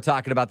 Tom and I were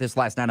talking about this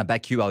last night on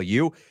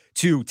BetQLU,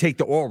 to take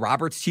the Oral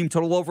Roberts team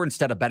total over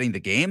instead of betting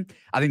the game,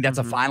 I think that's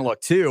a fine look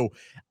too.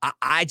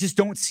 I just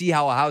don't see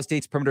how Ohio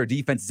State's perimeter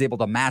defense is able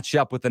to match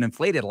up with an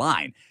inflated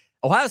line.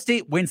 Ohio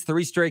State wins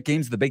 3 straight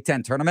games of the Big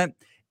Ten tournament.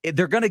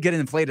 They're going to get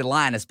an inflated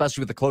line,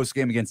 especially with the close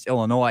game against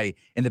Illinois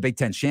in the Big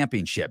Ten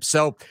championship.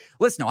 So,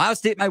 listen, Ohio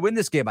State might win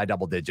this game by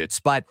double digits,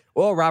 but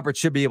Oral Roberts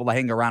should be able to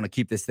hang around and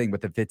keep this thing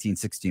within 15,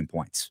 16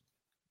 points.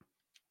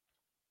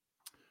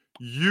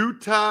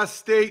 Utah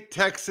State,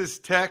 Texas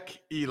Tech,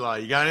 Eli,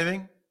 you got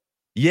anything?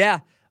 Yeah,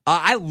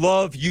 I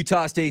love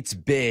Utah State's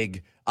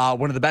big,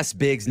 one of the best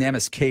bigs,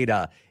 Neemias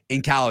Queta,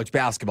 in college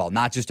basketball,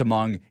 not just in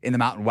the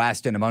Mountain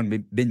West and among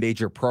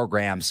mid-major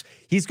programs.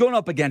 He's going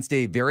up against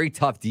a very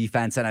tough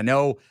defense, and I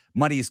know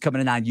money is coming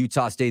in on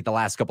Utah State the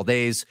last couple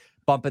days,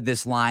 bumping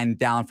this line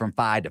down from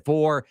 5 to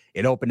 4.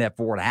 It opened at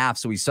 4.5,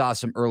 so we saw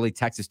some early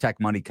Texas Tech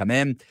money come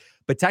in.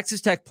 But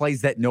Texas Tech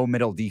plays that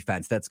no-middle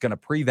defense that's going to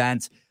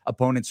prevent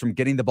opponents from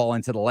getting the ball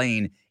into the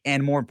lane,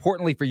 and more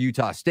importantly for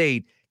Utah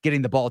State,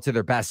 getting the ball to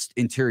their best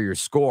interior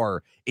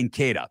scorer in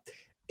Queta.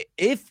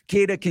 If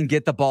Queta can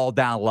get the ball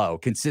down low,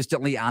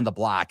 consistently on the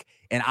block,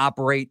 and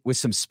operate with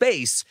some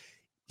space,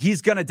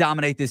 he's going to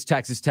dominate this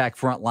Texas Tech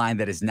front line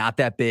that is not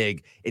that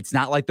big. It's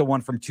not like the one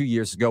from 2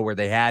 years ago where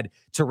they had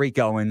Tariq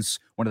Owens,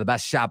 one of the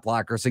best shot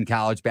blockers in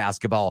college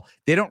basketball.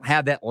 They don't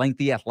have that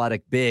lengthy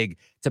athletic big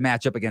to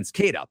match up against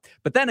Queta.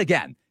 But then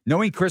again,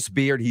 knowing Chris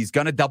Beard, he's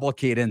going to double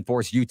Queta and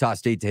force Utah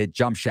State to hit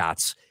jump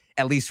shots,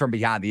 at least from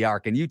behind the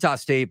arc. And Utah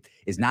State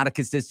is not a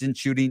consistent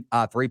shooting,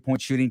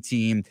 three-point shooting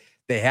team.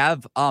 They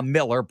have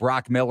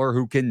Brock Miller,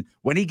 who can,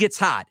 when he gets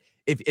hot,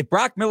 if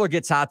Brock Miller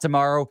gets hot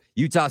tomorrow,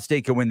 Utah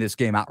State can win this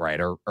game outright,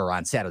 or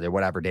on Saturday,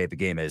 whatever day the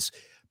game is.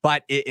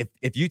 But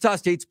if Utah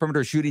State's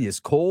perimeter shooting is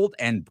cold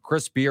and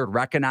Chris Beard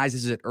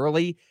recognizes it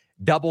early,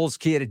 doubles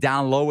Queta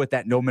down low with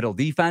that no-middle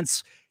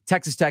defense,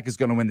 Texas Tech is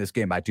going to win this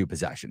game by 2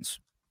 possessions.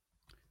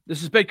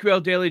 This is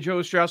BetQL Daily. Joe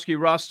Ostrowski,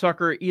 Ross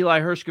Tucker,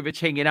 Eli Hershkovich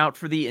hanging out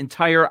for the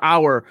entire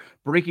hour,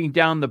 breaking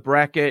down the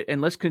bracket.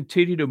 And let's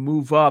continue to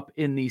move up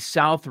in the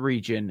South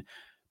region.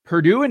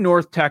 Purdue and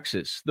North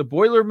Texas. The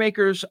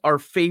Boilermakers are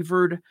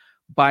favored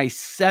by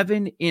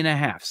 7.5.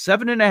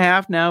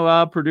 7.5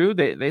 now, Purdue.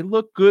 They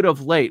look good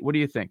of late. What do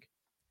you think?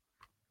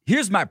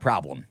 Here's my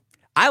problem.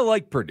 I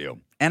like Purdue,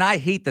 and I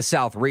hate the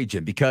South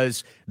region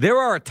because there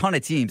are a ton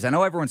of teams. I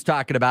know everyone's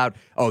talking about,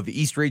 the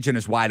East region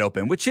is wide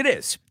open, which it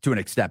is to an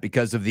extent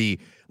because of the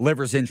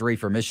Livers injury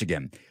for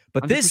Michigan.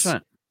 But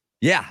 100%.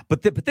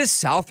 But this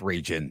South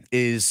region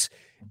is,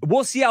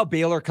 we'll see how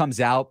Baylor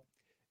comes out.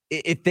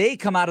 If they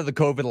come out of the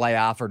COVID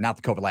layoff, or not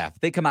the COVID layoff,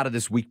 if they come out of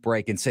this week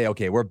break and say,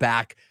 okay, we're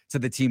back to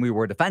the team we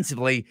were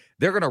defensively,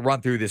 they're going to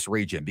run through this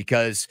region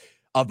because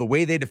of the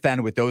way they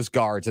defend with those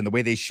guards and the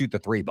way they shoot the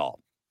 3 ball.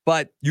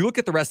 But you look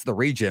at the rest of the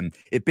region,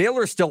 if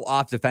Baylor is still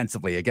off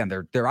defensively, again,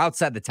 they're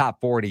outside the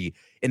top 40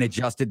 in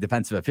adjusted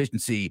defensive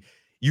efficiency.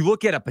 You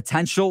look at a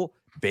potential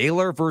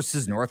Baylor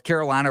versus North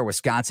Carolina or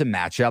Wisconsin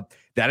matchup,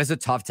 that is a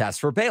tough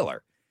test for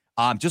Baylor.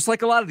 Just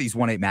like a lot of these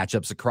 1-8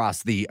 matchups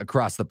across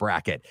the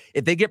bracket.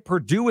 If they get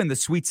Purdue in the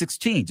Sweet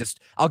 16,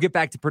 I'll get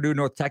back to Purdue,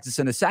 North Texas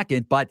in a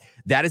second, but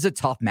that is a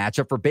tough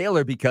matchup for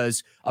Baylor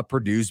because of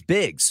Purdue's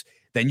bigs.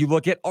 Then you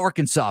look at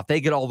Arkansas. If they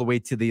get all the way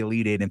to the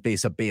Elite Eight and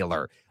face a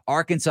Baylor,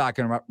 Arkansas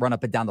can run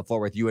up and down the floor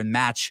with you and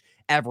match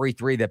every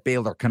three that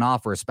Baylor can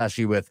offer,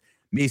 especially with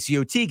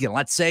Maceo Teagan.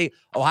 Let's say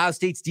Ohio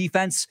State's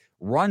defense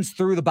runs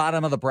through the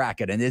bottom of the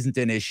bracket and isn't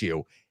an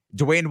issue.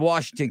 Dwayne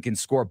Washington can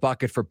score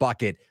bucket for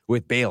bucket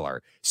with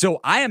Baylor. So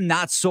I am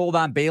not sold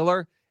on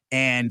Baylor.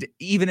 And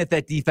even if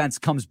that defense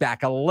comes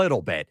back a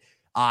little bit,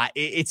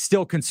 it's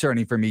still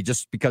concerning for me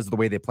just because of the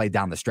way they played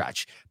down the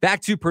stretch.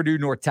 Back to Purdue,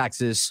 North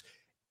Texas.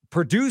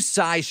 Purdue's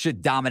size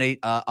should dominate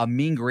a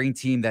Mean Green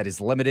team that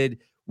is limited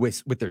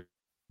with their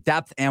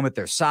depth and with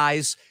their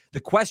size. The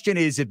question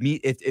is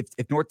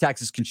if North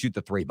Texas can shoot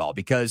the three ball,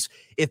 because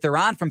if they're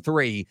on from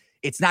three,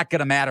 it's not going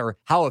to matter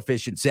how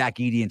efficient Zach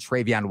Edey and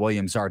Travion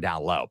Williams are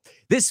down low.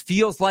 This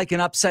feels like an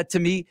upset to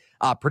me.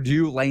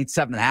 Purdue laying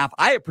 7.5.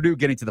 I have Purdue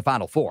getting to the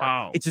Final Four.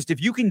 Wow. It's just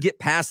if you can get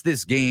past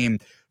this game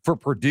for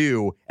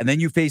Purdue and then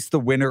you face the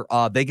winner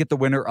of, they get the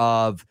winner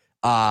of,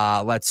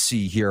 let's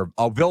see here,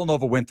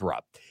 Villanova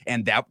Winthrop.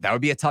 And that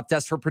would be a tough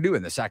test for Purdue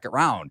in the second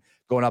round,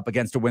 going up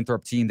against a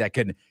Winthrop team that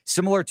can,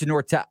 similar to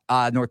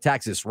North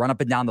Texas, run up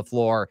and down the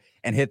floor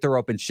and hit their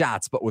open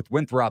shots. But with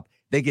Winthrop,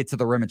 they get to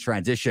the rim in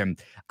transition.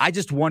 I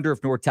just wonder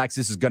if North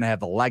Texas is going to have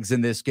the legs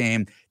in this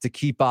game to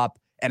keep up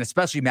and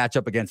especially match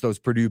up against those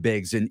Purdue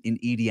bigs in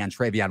Edey and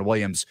Travion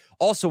Williams.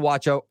 Also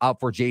watch out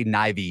for Jaden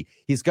Ivey.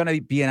 He's going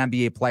to be an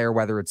NBA player,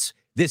 whether it's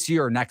this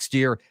year or next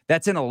year.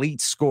 That's an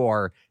elite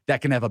scorer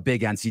that can have a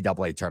big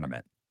NCAA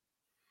tournament.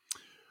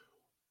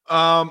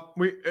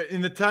 We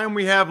in the time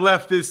we have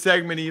left this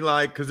segment,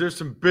 Eli, because there's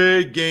some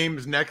big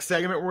games next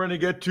segment we're going to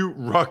get to.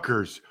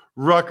 Rutgers.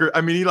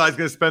 I mean, Eli's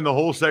going to spend the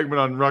whole segment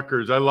on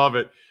Rutgers. I love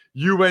it.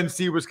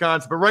 UNC,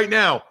 Wisconsin. But right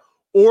now,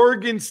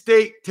 Oregon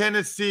State,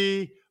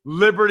 Tennessee,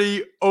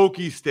 Liberty,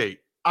 Okie State.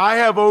 I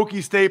have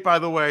Okie State, by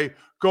the way,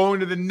 going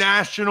to the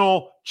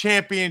national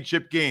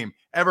championship game.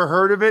 Ever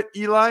heard of it,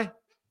 Eli?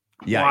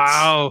 Yikes.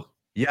 Wow.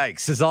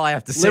 Yikes is all I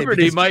have to say.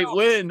 Liberty might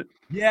win.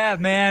 Yeah,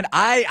 man.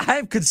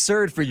 I'm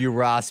concerned for you,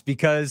 Ross,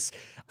 because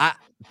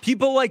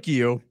people like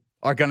you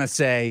are going to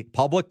say,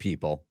 public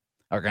people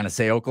are going to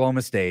say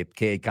Oklahoma State,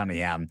 Cade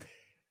Cunningham.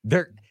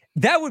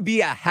 That would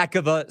be a heck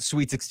of a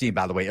Sweet 16,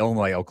 by the way,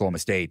 Illinois, Oklahoma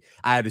State.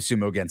 I'd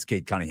assume against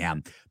Cade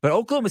Cunningham. But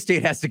Oklahoma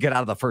State has to get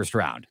out of the first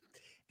round.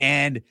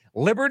 And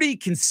Liberty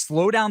can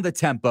slow down the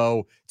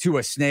tempo to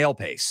a snail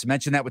pace.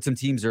 Mentioned that with some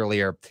teams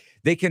earlier.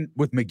 They can,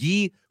 with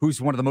McGee,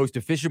 who's one of the most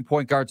efficient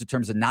point guards in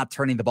terms of not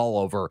turning the ball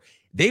over,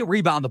 they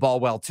rebound the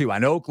ball well, too. I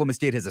know Oklahoma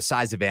State has a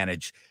size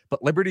advantage,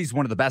 but Liberty's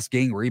one of the best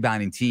game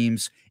rebounding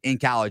teams in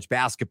college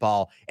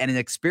basketball and an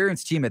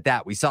experienced team at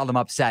that. We saw them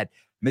upset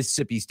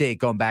Mississippi State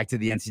going back to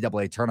the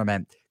NCAA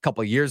tournament a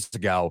couple of years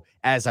ago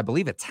as, I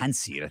believe, a 10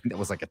 seed. I think it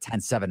was like a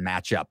 10-7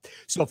 matchup.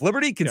 So if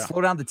Liberty can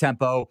slow down the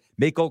tempo,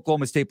 make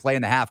Oklahoma State play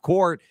in the half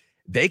court,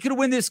 they could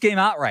win this game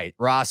outright,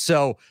 Ross.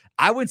 So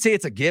I would say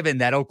it's a given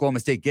that Oklahoma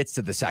State gets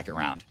to the second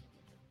round.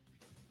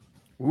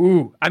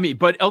 Ooh, I mean,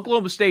 but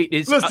Oklahoma State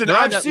is. Listen,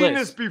 I've seen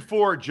this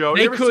before, Joe.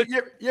 You ever heard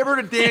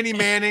of Danny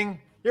Manning?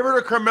 You ever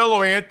heard of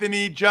Carmelo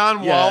Anthony,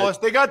 John Wallace?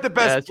 They got the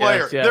best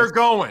player. Yes.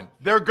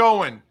 They're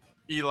going,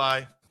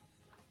 Eli.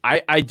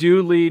 I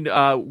do lean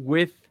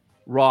with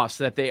Ross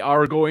that they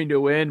are going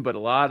to win, but a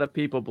lot of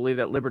people believe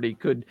that Liberty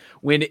could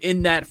win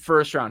in that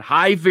first round.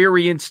 High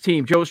variance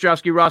team. Joe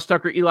Ostrowski, Ross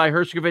Tucker, Eli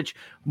Hershkovich.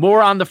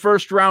 More on the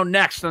first round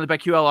next on the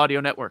BetQL Audio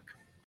Network.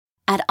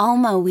 At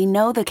Alma, we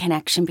know the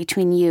connection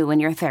between you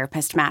and your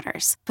therapist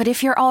matters. But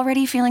if you're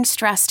already feeling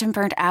stressed and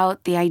burnt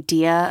out, the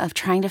idea of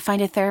trying to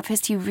find a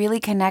therapist you really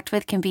connect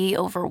with can be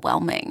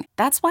overwhelming.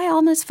 That's why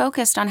Alma's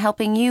focused on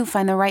helping you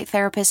find the right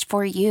therapist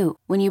for you.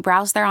 When you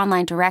browse their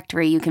online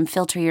directory, you can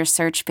filter your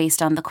search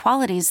based on the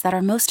qualities that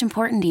are most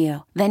important to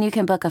you. Then you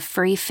can book a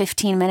free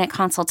 15-minute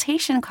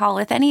consultation call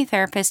with any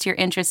therapist you're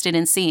interested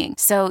in seeing,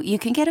 so you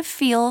can get a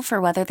feel for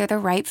whether they're the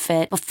right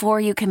fit before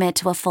you commit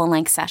to a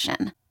full-length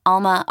session.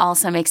 Alma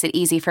also makes it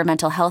easy for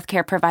mental health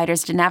care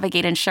providers to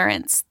navigate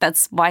insurance.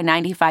 That's why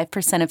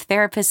 95% of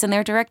therapists in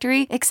their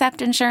directory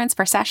accept insurance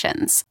for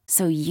sessions,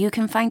 so you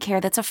can find care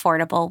that's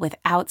affordable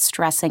without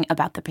stressing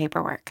about the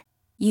paperwork.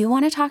 You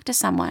want to talk to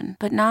someone,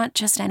 but not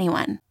just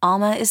anyone.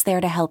 Alma is there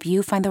to help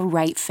you find the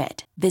right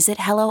fit. Visit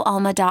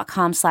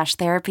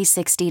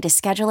helloalma.com/therapy60 to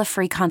schedule a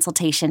free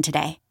consultation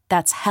today.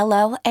 That's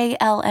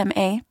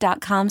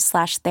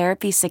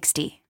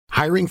helloalma.com/therapy60.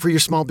 Hiring for your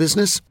small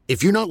business?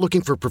 If you're not looking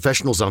for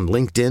professionals on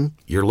LinkedIn,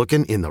 you're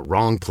looking in the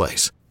wrong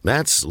place.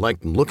 That's like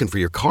looking for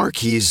your car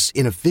keys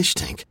in a fish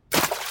tank.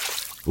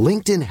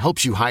 LinkedIn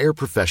helps you hire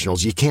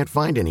professionals you can't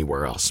find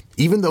anywhere else,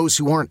 even those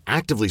who aren't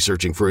actively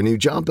searching for a new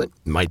job but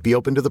might be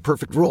open to the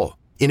perfect role.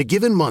 In a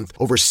given month,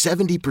 over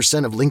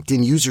 70% of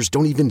LinkedIn users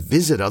don't even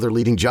visit other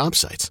leading job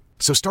sites.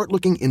 So start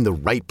looking in the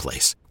right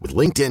place. With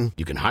LinkedIn,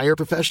 you can hire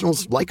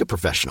professionals like a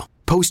professional.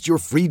 Post your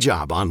free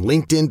job on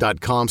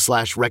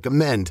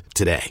linkedin.com/recommend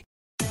today.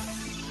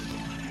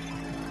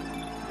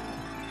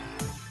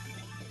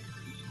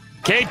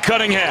 Cade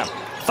Cunningham,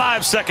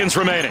 5 seconds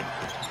remaining.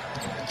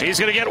 He's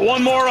going to get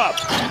one more up.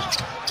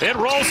 It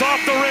rolls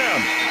off the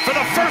rim for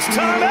the first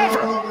time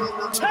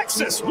ever.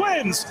 Texas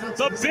wins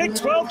the Big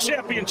 12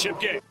 championship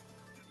game.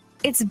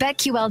 It's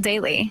BetQL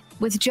Daily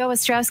with Joe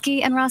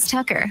Ostrowski and Ross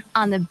Tucker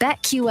on the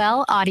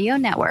BetQL Audio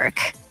Network.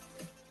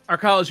 Our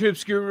college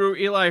hoops guru,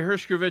 Eli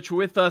Hershkovich,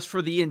 with us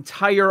for the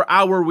entire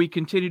hour. We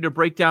continue to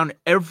break down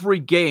every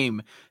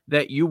game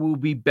that you will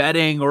be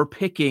betting or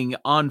picking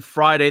on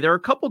Friday. There are a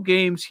couple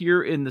games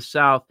here in the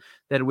South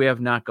that we have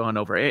not gone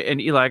over.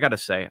 And Eli, I got to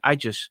say,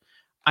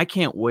 I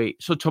can't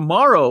wait. So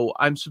tomorrow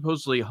I'm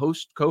supposedly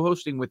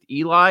co-hosting with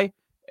Eli,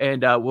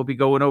 and we'll be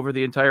going over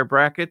the entire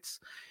brackets.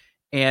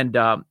 And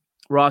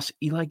Ross,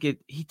 Eli,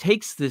 he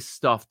takes this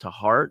stuff to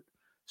heart.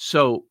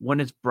 So when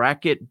his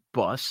bracket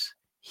busts,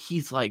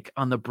 he's like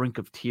on the brink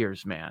of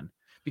tears, man,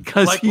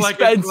 because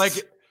like an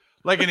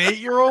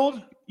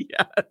 8-year-old.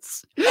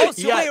 Yes. Oh,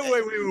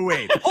 so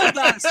wait. Hold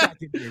on a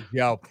second here,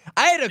 Joe.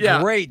 I had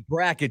a great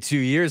bracket 2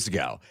 years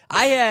ago.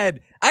 I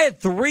had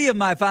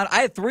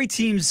three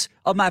teams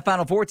of my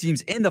Final Four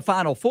teams in the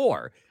Final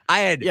Four.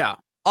 I had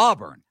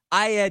Auburn.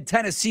 I had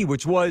Tennessee,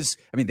 which was,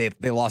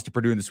 they lost to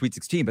Purdue in the Sweet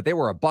 16, but they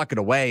were a bucket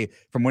away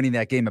from winning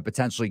that game and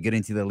potentially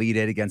getting to the lead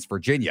eight against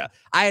Virginia.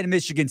 I had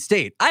Michigan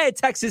State. I had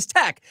Texas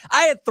Tech.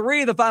 I had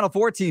three of the Final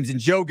Four teams, and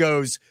Joe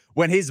goes,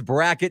 when his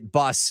bracket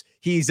busts,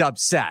 he's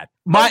upset.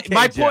 My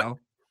point.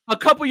 A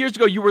couple years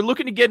ago, you were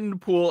looking to get in the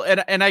pool,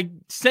 and I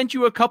sent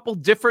you a couple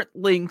different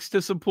links to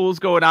some pools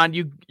going on.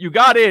 You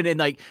got in, and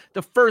like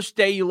the first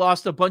day, you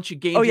lost a bunch of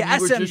games. Oh yeah,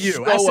 SMU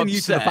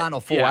to the Final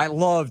Four. Yeah. I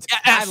loved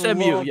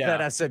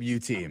that SMU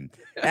team.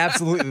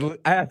 Absolutely,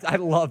 I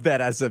love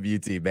that SMU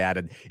team, man.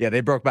 And yeah,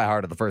 they broke my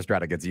heart in the first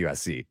round against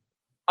USC.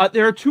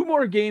 There are two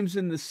more games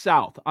in the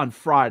South on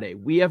Friday.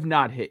 We have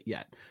not hit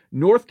yet.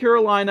 North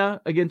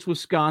Carolina against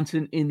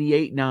Wisconsin in the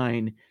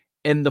 8-9.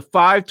 And the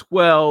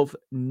 5-12,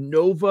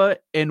 Nova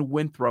and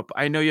Winthrop.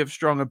 I know you have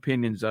strong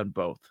opinions on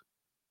both.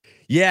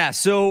 Yeah,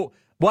 so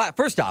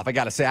first off, I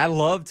got to say, I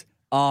loved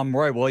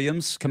Roy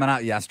Williams coming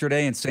out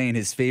yesterday and saying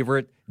his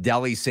favorite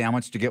deli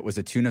sandwich to get was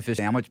a tuna fish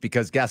sandwich,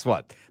 because guess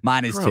what?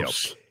 Mine is too.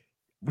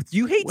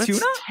 You hate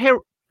tuna?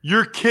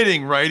 You're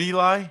kidding, right,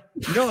 Eli?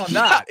 No, I'm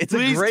not. It's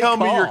Please a great tell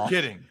call. me you're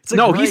kidding. It's a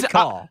great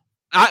call.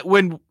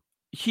 When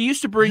he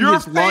used to bring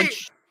his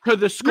lunch to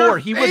the score,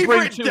 he would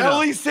bring tuna.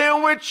 Deli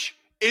sandwich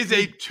is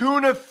a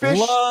tuna fish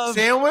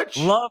sandwich?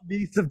 Love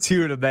me some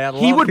tuna, man.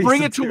 He would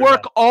bring it to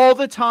work all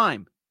the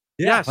time.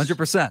 Yeah, yes.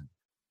 100%.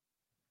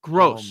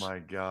 Gross. Oh, my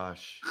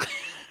gosh.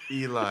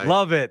 Eli.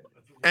 Love it.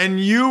 And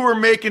you were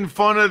making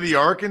fun of the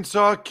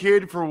Arkansas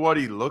kid for what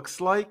he looks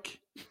like?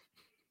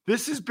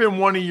 This has been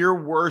one of your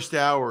worst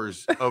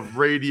hours of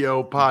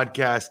radio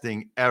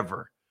podcasting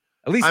ever.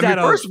 At least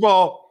first of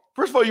all,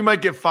 you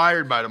might get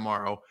fired by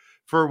tomorrow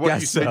for what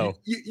you said. So.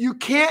 You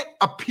can't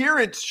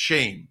appearance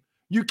shame.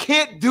 You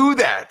can't do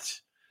that.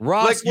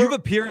 Ross, you've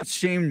appearance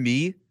shamed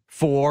me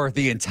for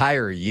the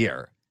entire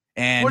year.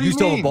 And you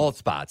still have a bald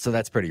spot, so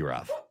that's pretty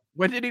rough.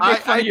 When did he make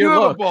fun I of your do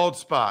look? have a bald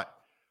spot.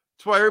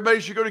 That's why everybody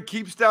should go to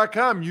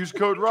keeps.com. Use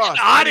code Ross.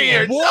 Get out of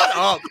here. Shut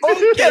up.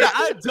 Okay,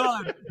 I'm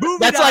done.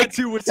 Moving on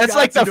to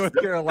Wisconsin, North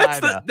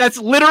Carolina. That's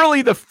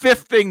literally the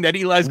fifth thing that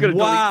Eli's going to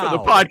delete for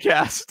the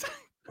podcast.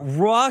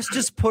 Ross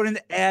just put an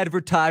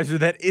advertiser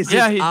that isn't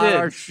on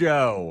our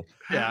show.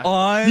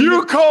 Yeah.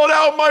 You called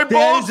out my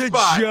bald spot.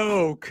 That is a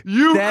joke.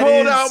 You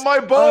called out my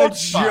bald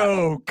spot.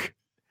 Joke.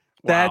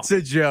 Wow. That's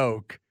a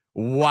joke.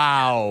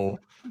 Wow.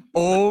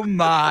 Oh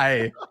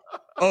my.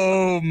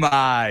 Oh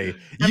my.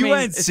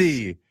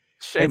 UNC.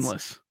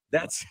 Shameless.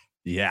 That's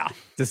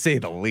to say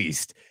the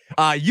least.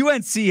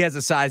 UNC has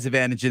a size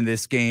advantage in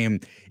this game.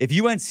 If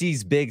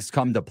UNC's bigs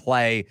come to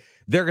play,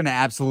 they're going to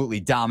absolutely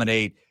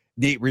dominate.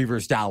 Nate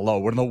Reavers down low,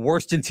 one of the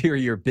worst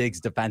interior bigs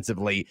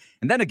defensively.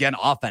 And then again,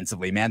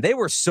 offensively, man, they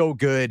were so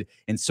good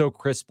and so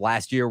crisp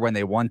last year when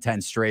they won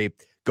 10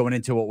 straight going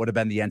into what would have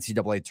been the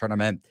NCAA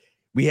tournament.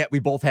 We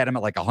both had them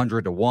at like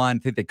 100-1. I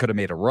think they could have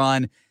made a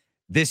run.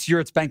 This year,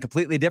 it's been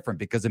completely different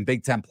because in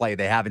Big Ten play,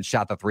 they haven't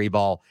shot the three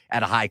ball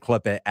at a high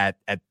clip at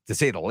to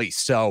say the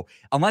least. So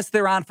unless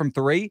they're on from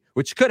three,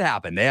 which could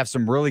happen, they have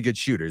some really good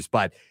shooters,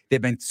 but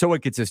they've been so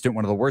inconsistent.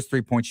 One of the worst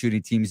 3-point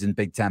shooting teams in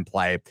Big Ten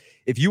play.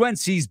 If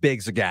UNC's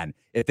bigs again,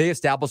 if they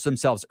establish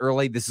themselves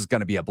early, this is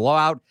going to be a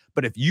blowout.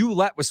 But if you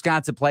let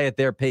Wisconsin play at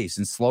their pace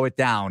and slow it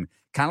down,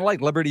 kind of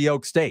like Liberty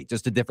Oak State,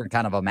 just a different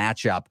kind of a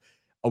matchup,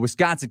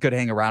 Wisconsin could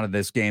hang around in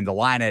this game. The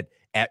line at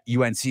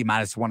UNC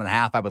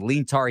 -1.5. I would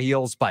lean Tar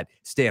Heels, but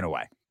staying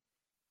away.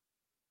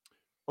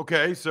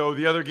 Okay, so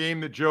the other game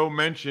that Joe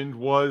mentioned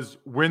was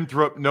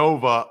Winthrop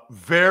Nova.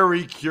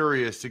 Very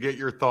curious to get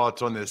your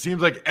thoughts on this.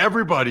 Seems like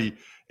everybody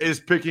is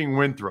picking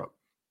Winthrop.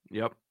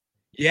 Yep.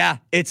 Yeah,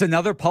 it's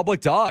another public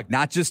dog,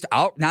 not just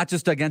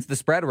against the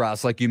spread,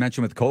 Ross, like you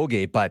mentioned with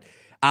Colgate, but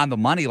on the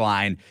money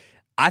line.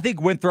 I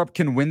think Winthrop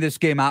can win this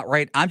game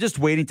outright. I'm just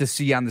waiting to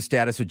see on the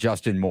status of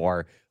Justin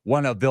Moore,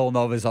 one of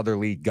Villanova's other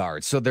lead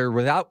guards. So they're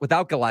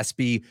without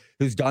Gillespie,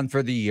 who's done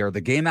for the year.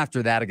 The game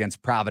after that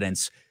against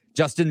Providence,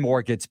 Justin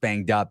Moore gets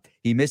banged up.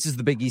 He misses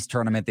the Big East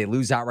tournament. They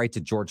lose outright to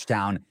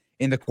Georgetown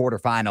in the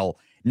quarterfinal.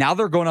 Now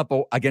they're going up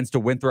against a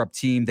Winthrop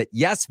team that,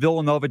 yes,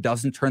 Villanova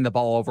doesn't turn the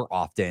ball over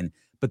often,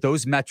 but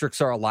those metrics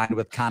are aligned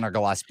with Connor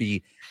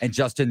Gillespie and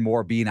Justin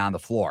Moore being on the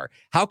floor.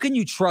 How can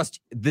you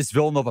trust this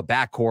Villanova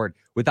backcourt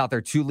without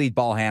their 2 lead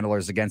ball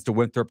handlers against a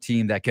Winthrop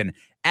team that can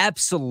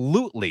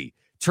absolutely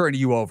turn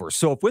you over?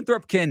 So if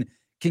Winthrop can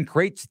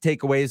create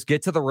takeaways,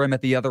 get to the rim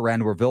at the other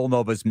end where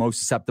Villanova is most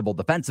susceptible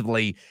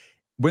defensively,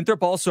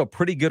 Winthrop also a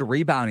pretty good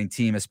rebounding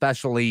team,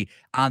 especially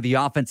on the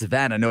offensive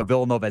end. I know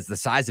Villanova has the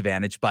size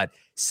advantage, but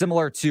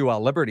similar to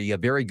Liberty, a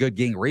very good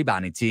gang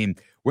rebounding team,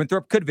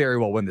 Winthrop could very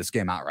well win this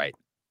game outright.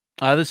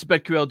 This is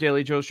BetQL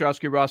Daily. Joe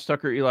Ostrowski, Ross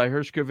Tucker, Eli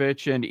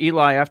Hershkovich. And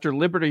Eli, after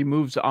Liberty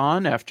moves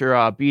on,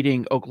 after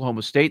beating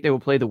Oklahoma State, they will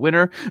play the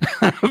winner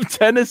of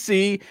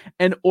Tennessee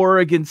and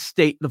Oregon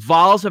State. The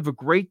Vols have a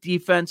great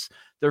defense.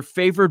 They're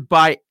favored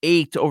by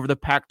 8 over the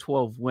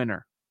Pac-12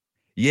 winner.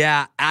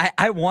 Yeah,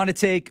 I want to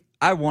take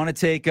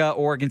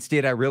Oregon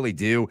State. I really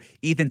do.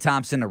 Ethan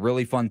Thompson, a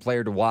really fun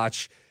player to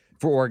watch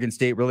for Oregon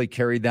State, really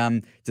carried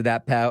them to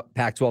that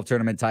Pac-12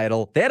 tournament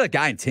title. They had a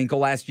guy in Tinkle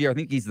last year. I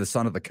think he's the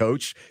son of the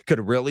coach. Could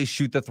really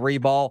shoot the 3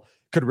 ball,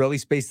 could really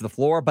space the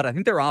floor, but I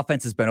think their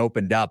offense has been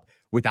opened up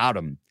without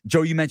him.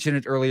 Joe, you mentioned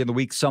it earlier in the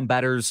week. Some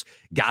bettors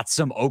got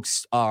some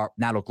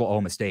not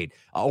Oklahoma State,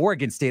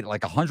 Oregon State at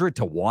like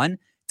 100-1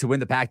 to win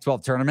the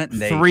Pac-12 tournament.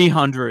 And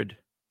 300.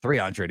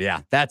 300,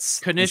 yeah. That's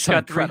Kanish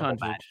got 300.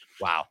 Bet.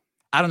 Wow.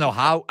 I don't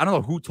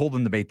know who told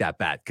him to make that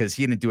bet because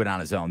he didn't do it on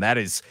his own. That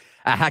is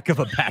a heck of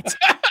a bet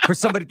for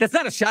somebody. That's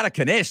not a shot at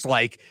Kanish.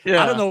 Like,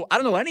 yeah. I don't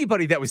know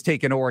anybody that was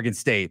taking Oregon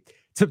State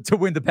to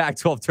win the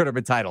Pac-12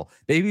 tournament title.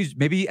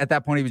 Maybe at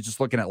that point he was just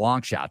looking at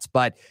long shots.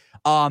 But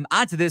on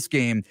to this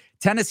game,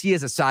 Tennessee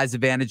has a size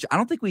advantage. I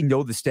don't think we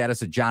know the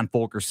status of John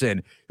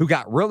Fulkerson, who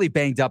got really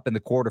banged up in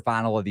the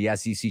quarterfinal of the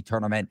SEC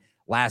tournament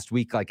last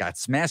week, like got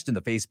smashed in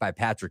the face by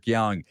Patrick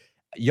Young.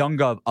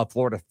 Young of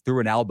Florida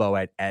threw an elbow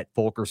at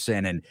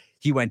Fulkerson, and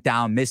he went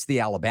down, missed the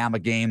Alabama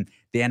game.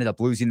 They ended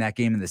up losing that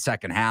game in the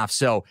second half.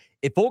 So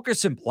if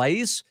Fulkerson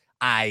plays,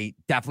 I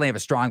definitely have a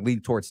strong lean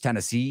towards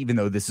Tennessee, even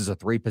though this is a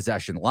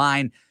 3-possession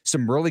line.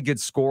 Some really good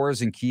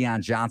scores in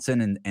Keon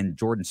Johnson and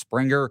Jordan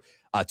Springer,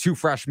 2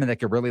 freshmen that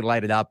could really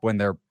light it up when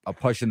they're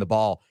pushing the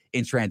ball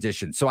in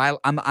transition. So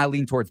I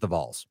lean towards the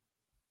Vols.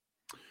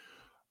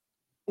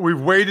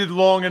 We've waited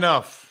long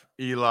enough,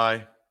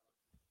 Eli.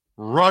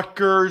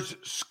 Rutgers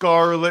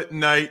Scarlet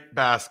Knight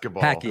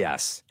basketball. Heck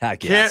yes.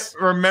 Heck yes.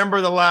 Can't remember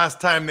the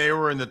last time they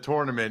were in the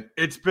tournament.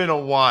 It's been a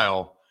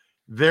while.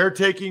 They're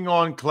taking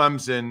on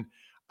Clemson.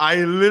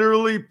 I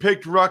literally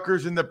picked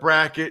Rutgers in the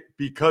bracket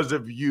because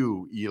of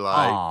you,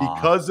 Eli. Aww.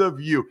 Because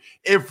of you.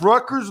 If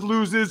Rutgers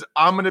loses,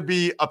 I'm going to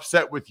be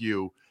upset with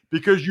you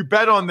because you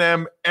bet on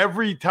them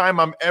every time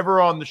I'm ever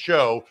on the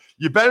show.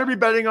 You better be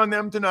betting on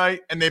them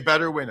tonight, and they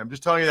better win. I'm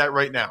just telling you that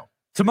right now.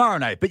 Tomorrow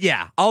night. But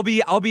yeah, I'll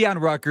be on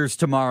Rutgers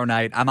tomorrow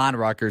night. I'm on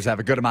Rutgers. I have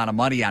a good amount of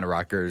money on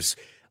Rutgers.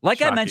 Like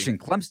Shocking. I mentioned,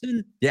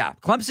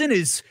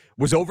 Clemson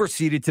was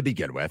overseeded to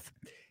begin with.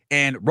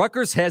 And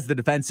Rutgers has the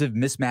defensive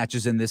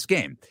mismatches in this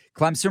game.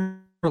 Clemson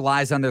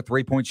relies on their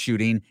 3-point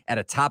shooting at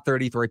a top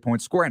 30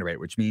 3-point scoring rate,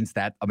 which means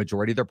that a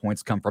majority of their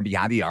points come from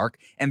behind the arc,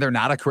 and they're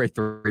not a great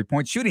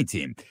 3-point shooting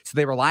team. So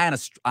they rely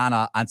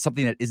on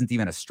something that isn't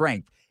even a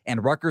strength.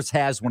 And Rutgers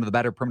has one of the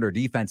better perimeter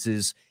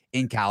defenses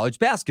in college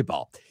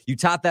basketball. You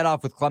top that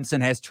off with Clemson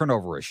has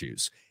turnover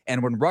issues.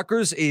 And when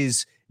Rutgers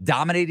is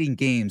dominating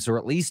games, or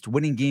at least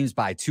winning games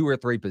by 2 or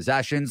 3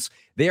 possessions,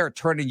 they are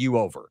turning you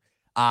over.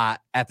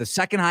 At the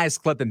second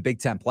highest clip in Big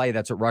Ten play,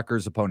 that's what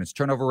Rutgers' opponent's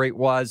turnover rate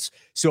was.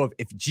 So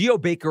if Geo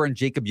Baker and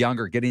Jacob Young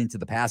are getting into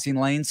the passing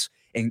lanes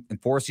and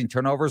forcing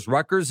turnovers,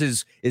 Rutgers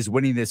is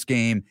winning this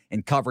game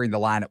and covering the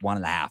line at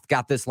 1.5.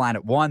 Got this line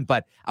at 1,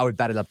 but I would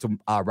bet it up to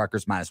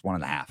Rutgers minus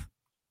 1.5.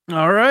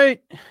 All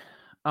right.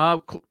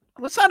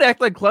 Let's not act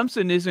like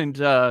Clemson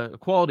isn't a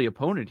quality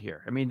opponent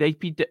here. I mean, they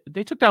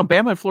took down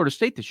Bama and Florida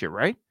State this year,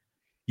 right?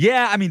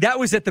 Yeah, I mean, that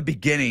was at the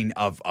beginning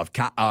of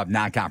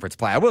non-conference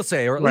play, I will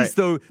say, or at least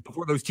though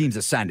before those teams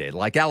ascended.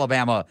 Like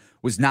Alabama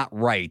was not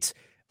right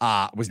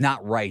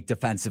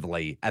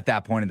defensively at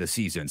that point in the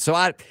season. So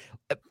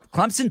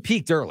Clemson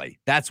peaked early.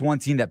 That's one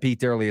team that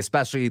peaked early,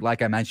 especially,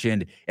 like I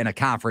mentioned, in a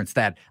conference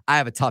that I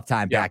have a tough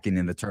time backing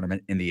in the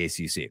tournament in the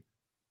ACC.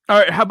 All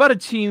right, how about a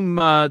team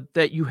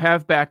that you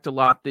have backed a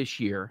lot this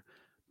year,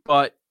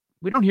 but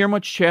we don't hear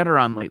much chatter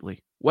on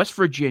lately? West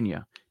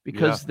Virginia,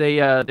 because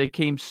they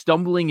came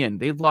stumbling in.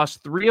 They've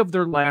lost 3 of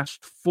their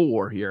last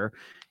 4 here,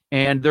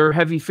 and they're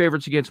heavy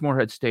favorites against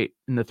Morehead State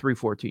in the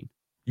 3-14.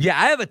 Yeah,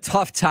 I have a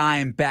tough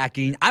time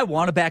backing. I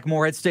want to back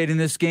Morehead State in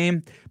this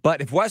game, but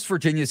if West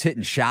Virginia's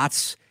hitting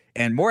shots,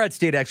 and Morehead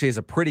State actually has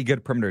a pretty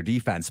good perimeter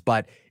defense,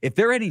 but if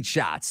they're hitting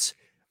shots,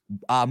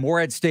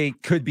 Morehead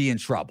State could be in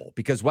trouble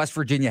because West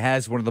Virginia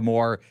has one of the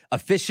more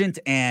efficient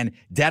and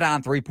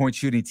dead-on three-point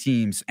shooting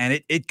teams,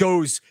 and it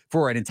goes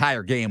for an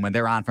entire game when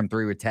they're on from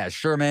three with Taz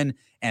Sherman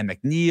and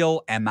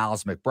McNeil and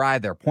Miles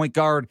McBride, their point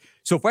guard.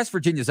 So if West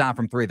Virginia's on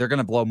from three, they're going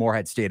to blow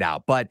Morehead State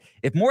out. But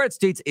if Morehead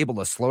State's able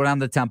to slow down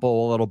the tempo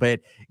a little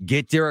bit,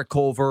 get Derek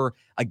Culver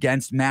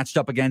matched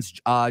up against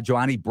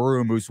Johnny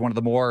Broome, who's one of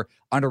the more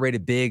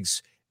underrated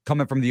bigs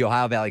coming from the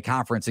Ohio Valley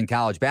Conference in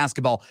college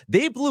basketball,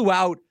 they blew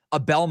out a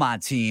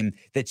Belmont team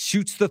that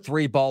shoots the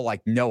three ball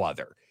like no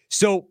other.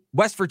 So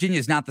West Virginia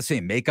is not the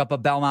same makeup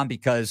of Belmont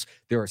because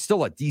they're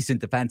still a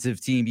decent defensive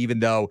team, even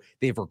though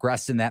they've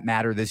regressed in that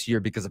matter this year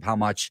because of how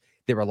much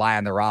they rely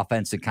on their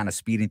offense and kind of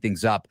speeding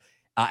things up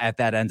at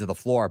that end of the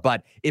floor.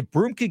 But if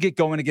Broome could get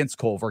going against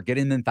Culver, get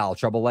him in foul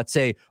trouble, let's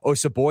say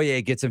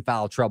Osaboye gets in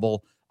foul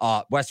trouble,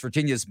 West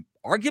Virginia's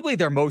arguably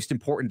their most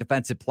important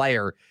defensive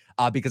player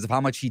because of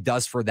how much he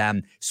does for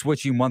them,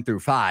 switching 1 through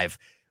 5.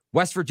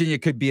 West Virginia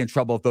could be in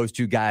trouble if those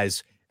two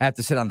guys have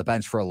to sit on the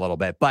bench for a little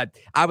bit. But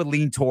I would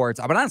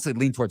honestly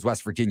lean towards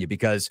West Virginia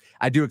because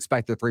I do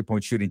expect their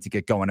three-point shooting to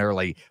get going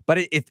early. But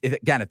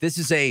if this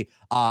is a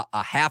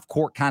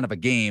half-court kind of a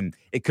game,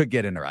 it could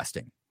get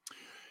interesting.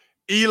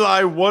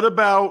 Eli, what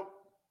about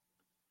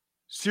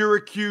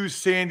Syracuse,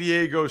 San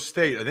Diego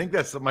State? I think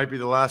that might be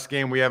the last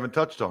game we haven't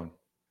touched on.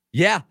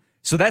 Yeah.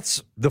 So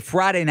that's the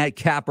Friday night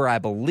capper, I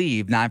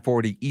believe,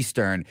 9:40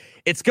 Eastern.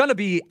 It's going to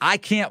be, I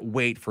can't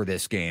wait for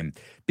this game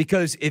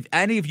because if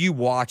any of you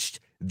watched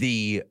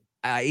the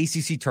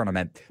ACC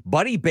tournament,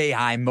 Buddy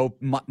Boeheim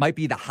might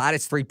be the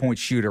hottest three-point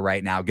shooter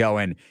right now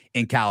going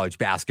in college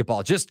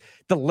basketball. Just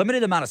the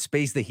limited amount of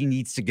space that he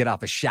needs to get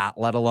off a shot,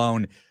 let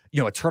alone, a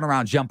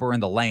turnaround jumper in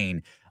the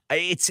lane.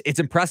 It's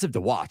impressive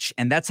to watch.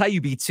 And that's how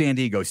you beat San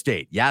Diego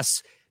State.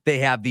 Yes, they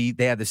have the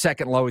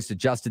second lowest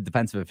adjusted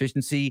defensive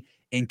efficiency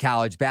in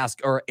college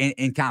basketball or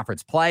in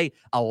conference play,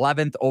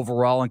 11th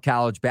overall in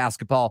college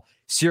basketball.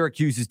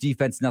 Syracuse's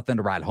defense, nothing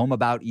to write home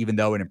about, even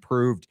though it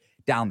improved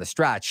down the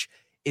stretch.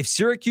 If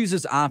Syracuse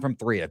is on from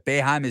three, if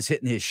Boeheim is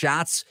hitting his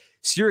shots,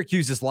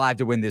 Syracuse is live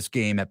to win this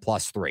game at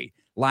 +3.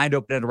 Lined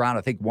open at around,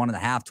 I think,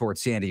 1.5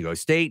 towards San Diego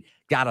State.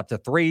 Got up to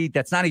 3.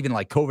 That's not even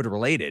like COVID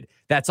related.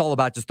 That's all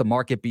about just the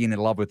market being in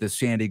love with this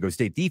San Diego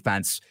State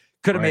defense.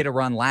 Could have made a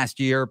run last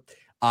year.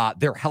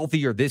 They're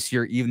healthier this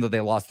year, even though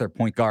they lost their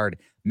point guard,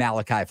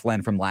 Malachi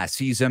Flynn, from last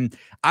season.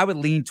 I would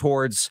lean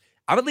towards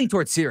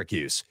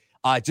Syracuse,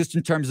 just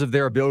in terms of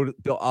their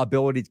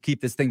ability to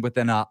keep this thing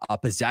within a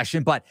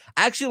possession. But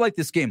I actually like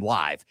this game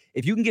live.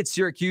 If you can get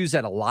Syracuse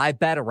at a live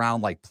bet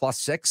around like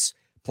 +6,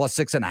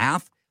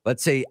 +6.5,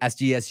 let's say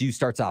SDSU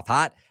starts off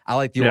hot, I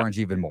like the Orange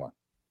even more.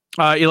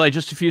 Eli,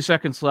 just a few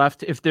seconds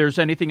left. If there's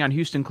anything on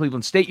Houston,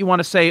 Cleveland State you want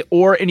to say,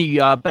 or any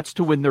bets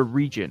to win their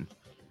region.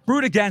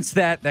 Root against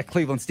that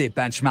Cleveland State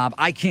bench mob.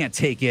 I can't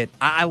take it.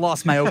 I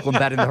lost my Oakland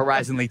bet in the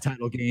Horizon League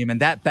title game, and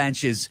that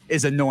bench is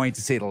annoying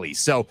to say the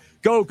least. So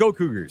go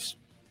Cougars.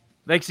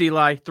 Thanks,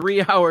 Eli.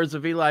 3 hours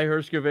of Eli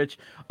Hershkovich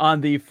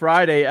on the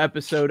Friday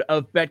episode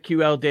of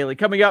BetQL Daily.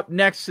 Coming up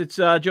next, it's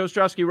Joe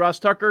Ostrowski, Ross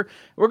Tucker.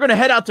 We're going to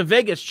head out to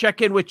Vegas,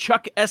 check in with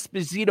Chuck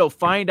Esposito,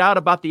 find out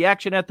about the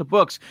action at the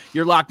books.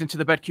 You're locked into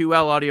the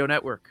BetQL Audio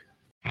Network.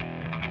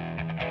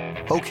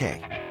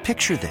 Okay,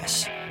 picture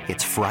this.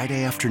 It's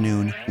Friday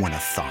afternoon when a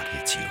thought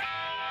hits you.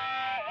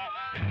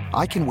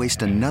 I can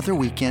waste another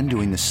weekend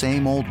doing the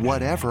same old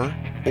whatever,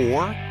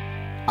 or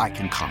I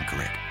can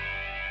conquer it.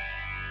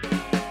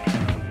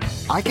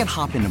 I can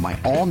hop into my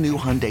all-new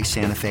Hyundai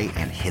Santa Fe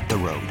and hit the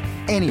road.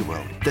 Any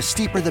road. The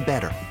steeper, the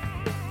better.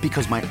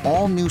 Because my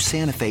all-new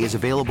Santa Fe is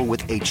available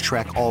with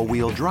H-Track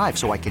all-wheel drive,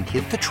 so I can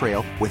hit the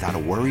trail without a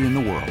worry in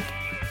the world.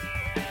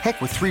 Heck,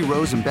 with 3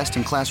 rows and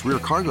best-in-class rear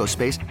cargo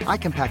space, I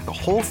can pack the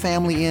whole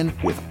family in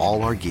with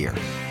all our gear.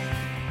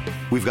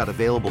 We've got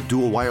available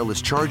dual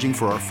wireless charging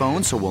for our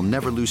phones, so we'll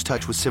never lose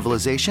touch with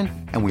civilization,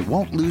 and we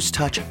won't lose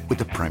touch with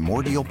the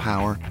primordial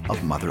power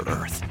of Mother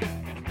Earth.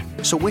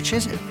 So which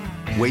is it?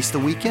 Waste the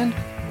weekend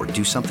or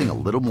do something a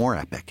little more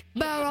epic?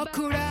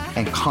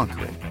 And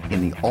conquer it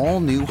in the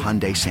all-new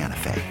Hyundai Santa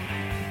Fe.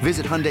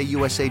 Visit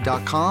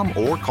HyundaiUSA.com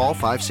or call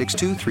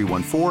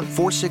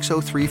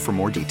 562-314-4603 for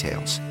more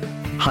details.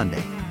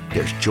 Hyundai,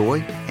 there's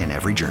joy in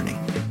every journey.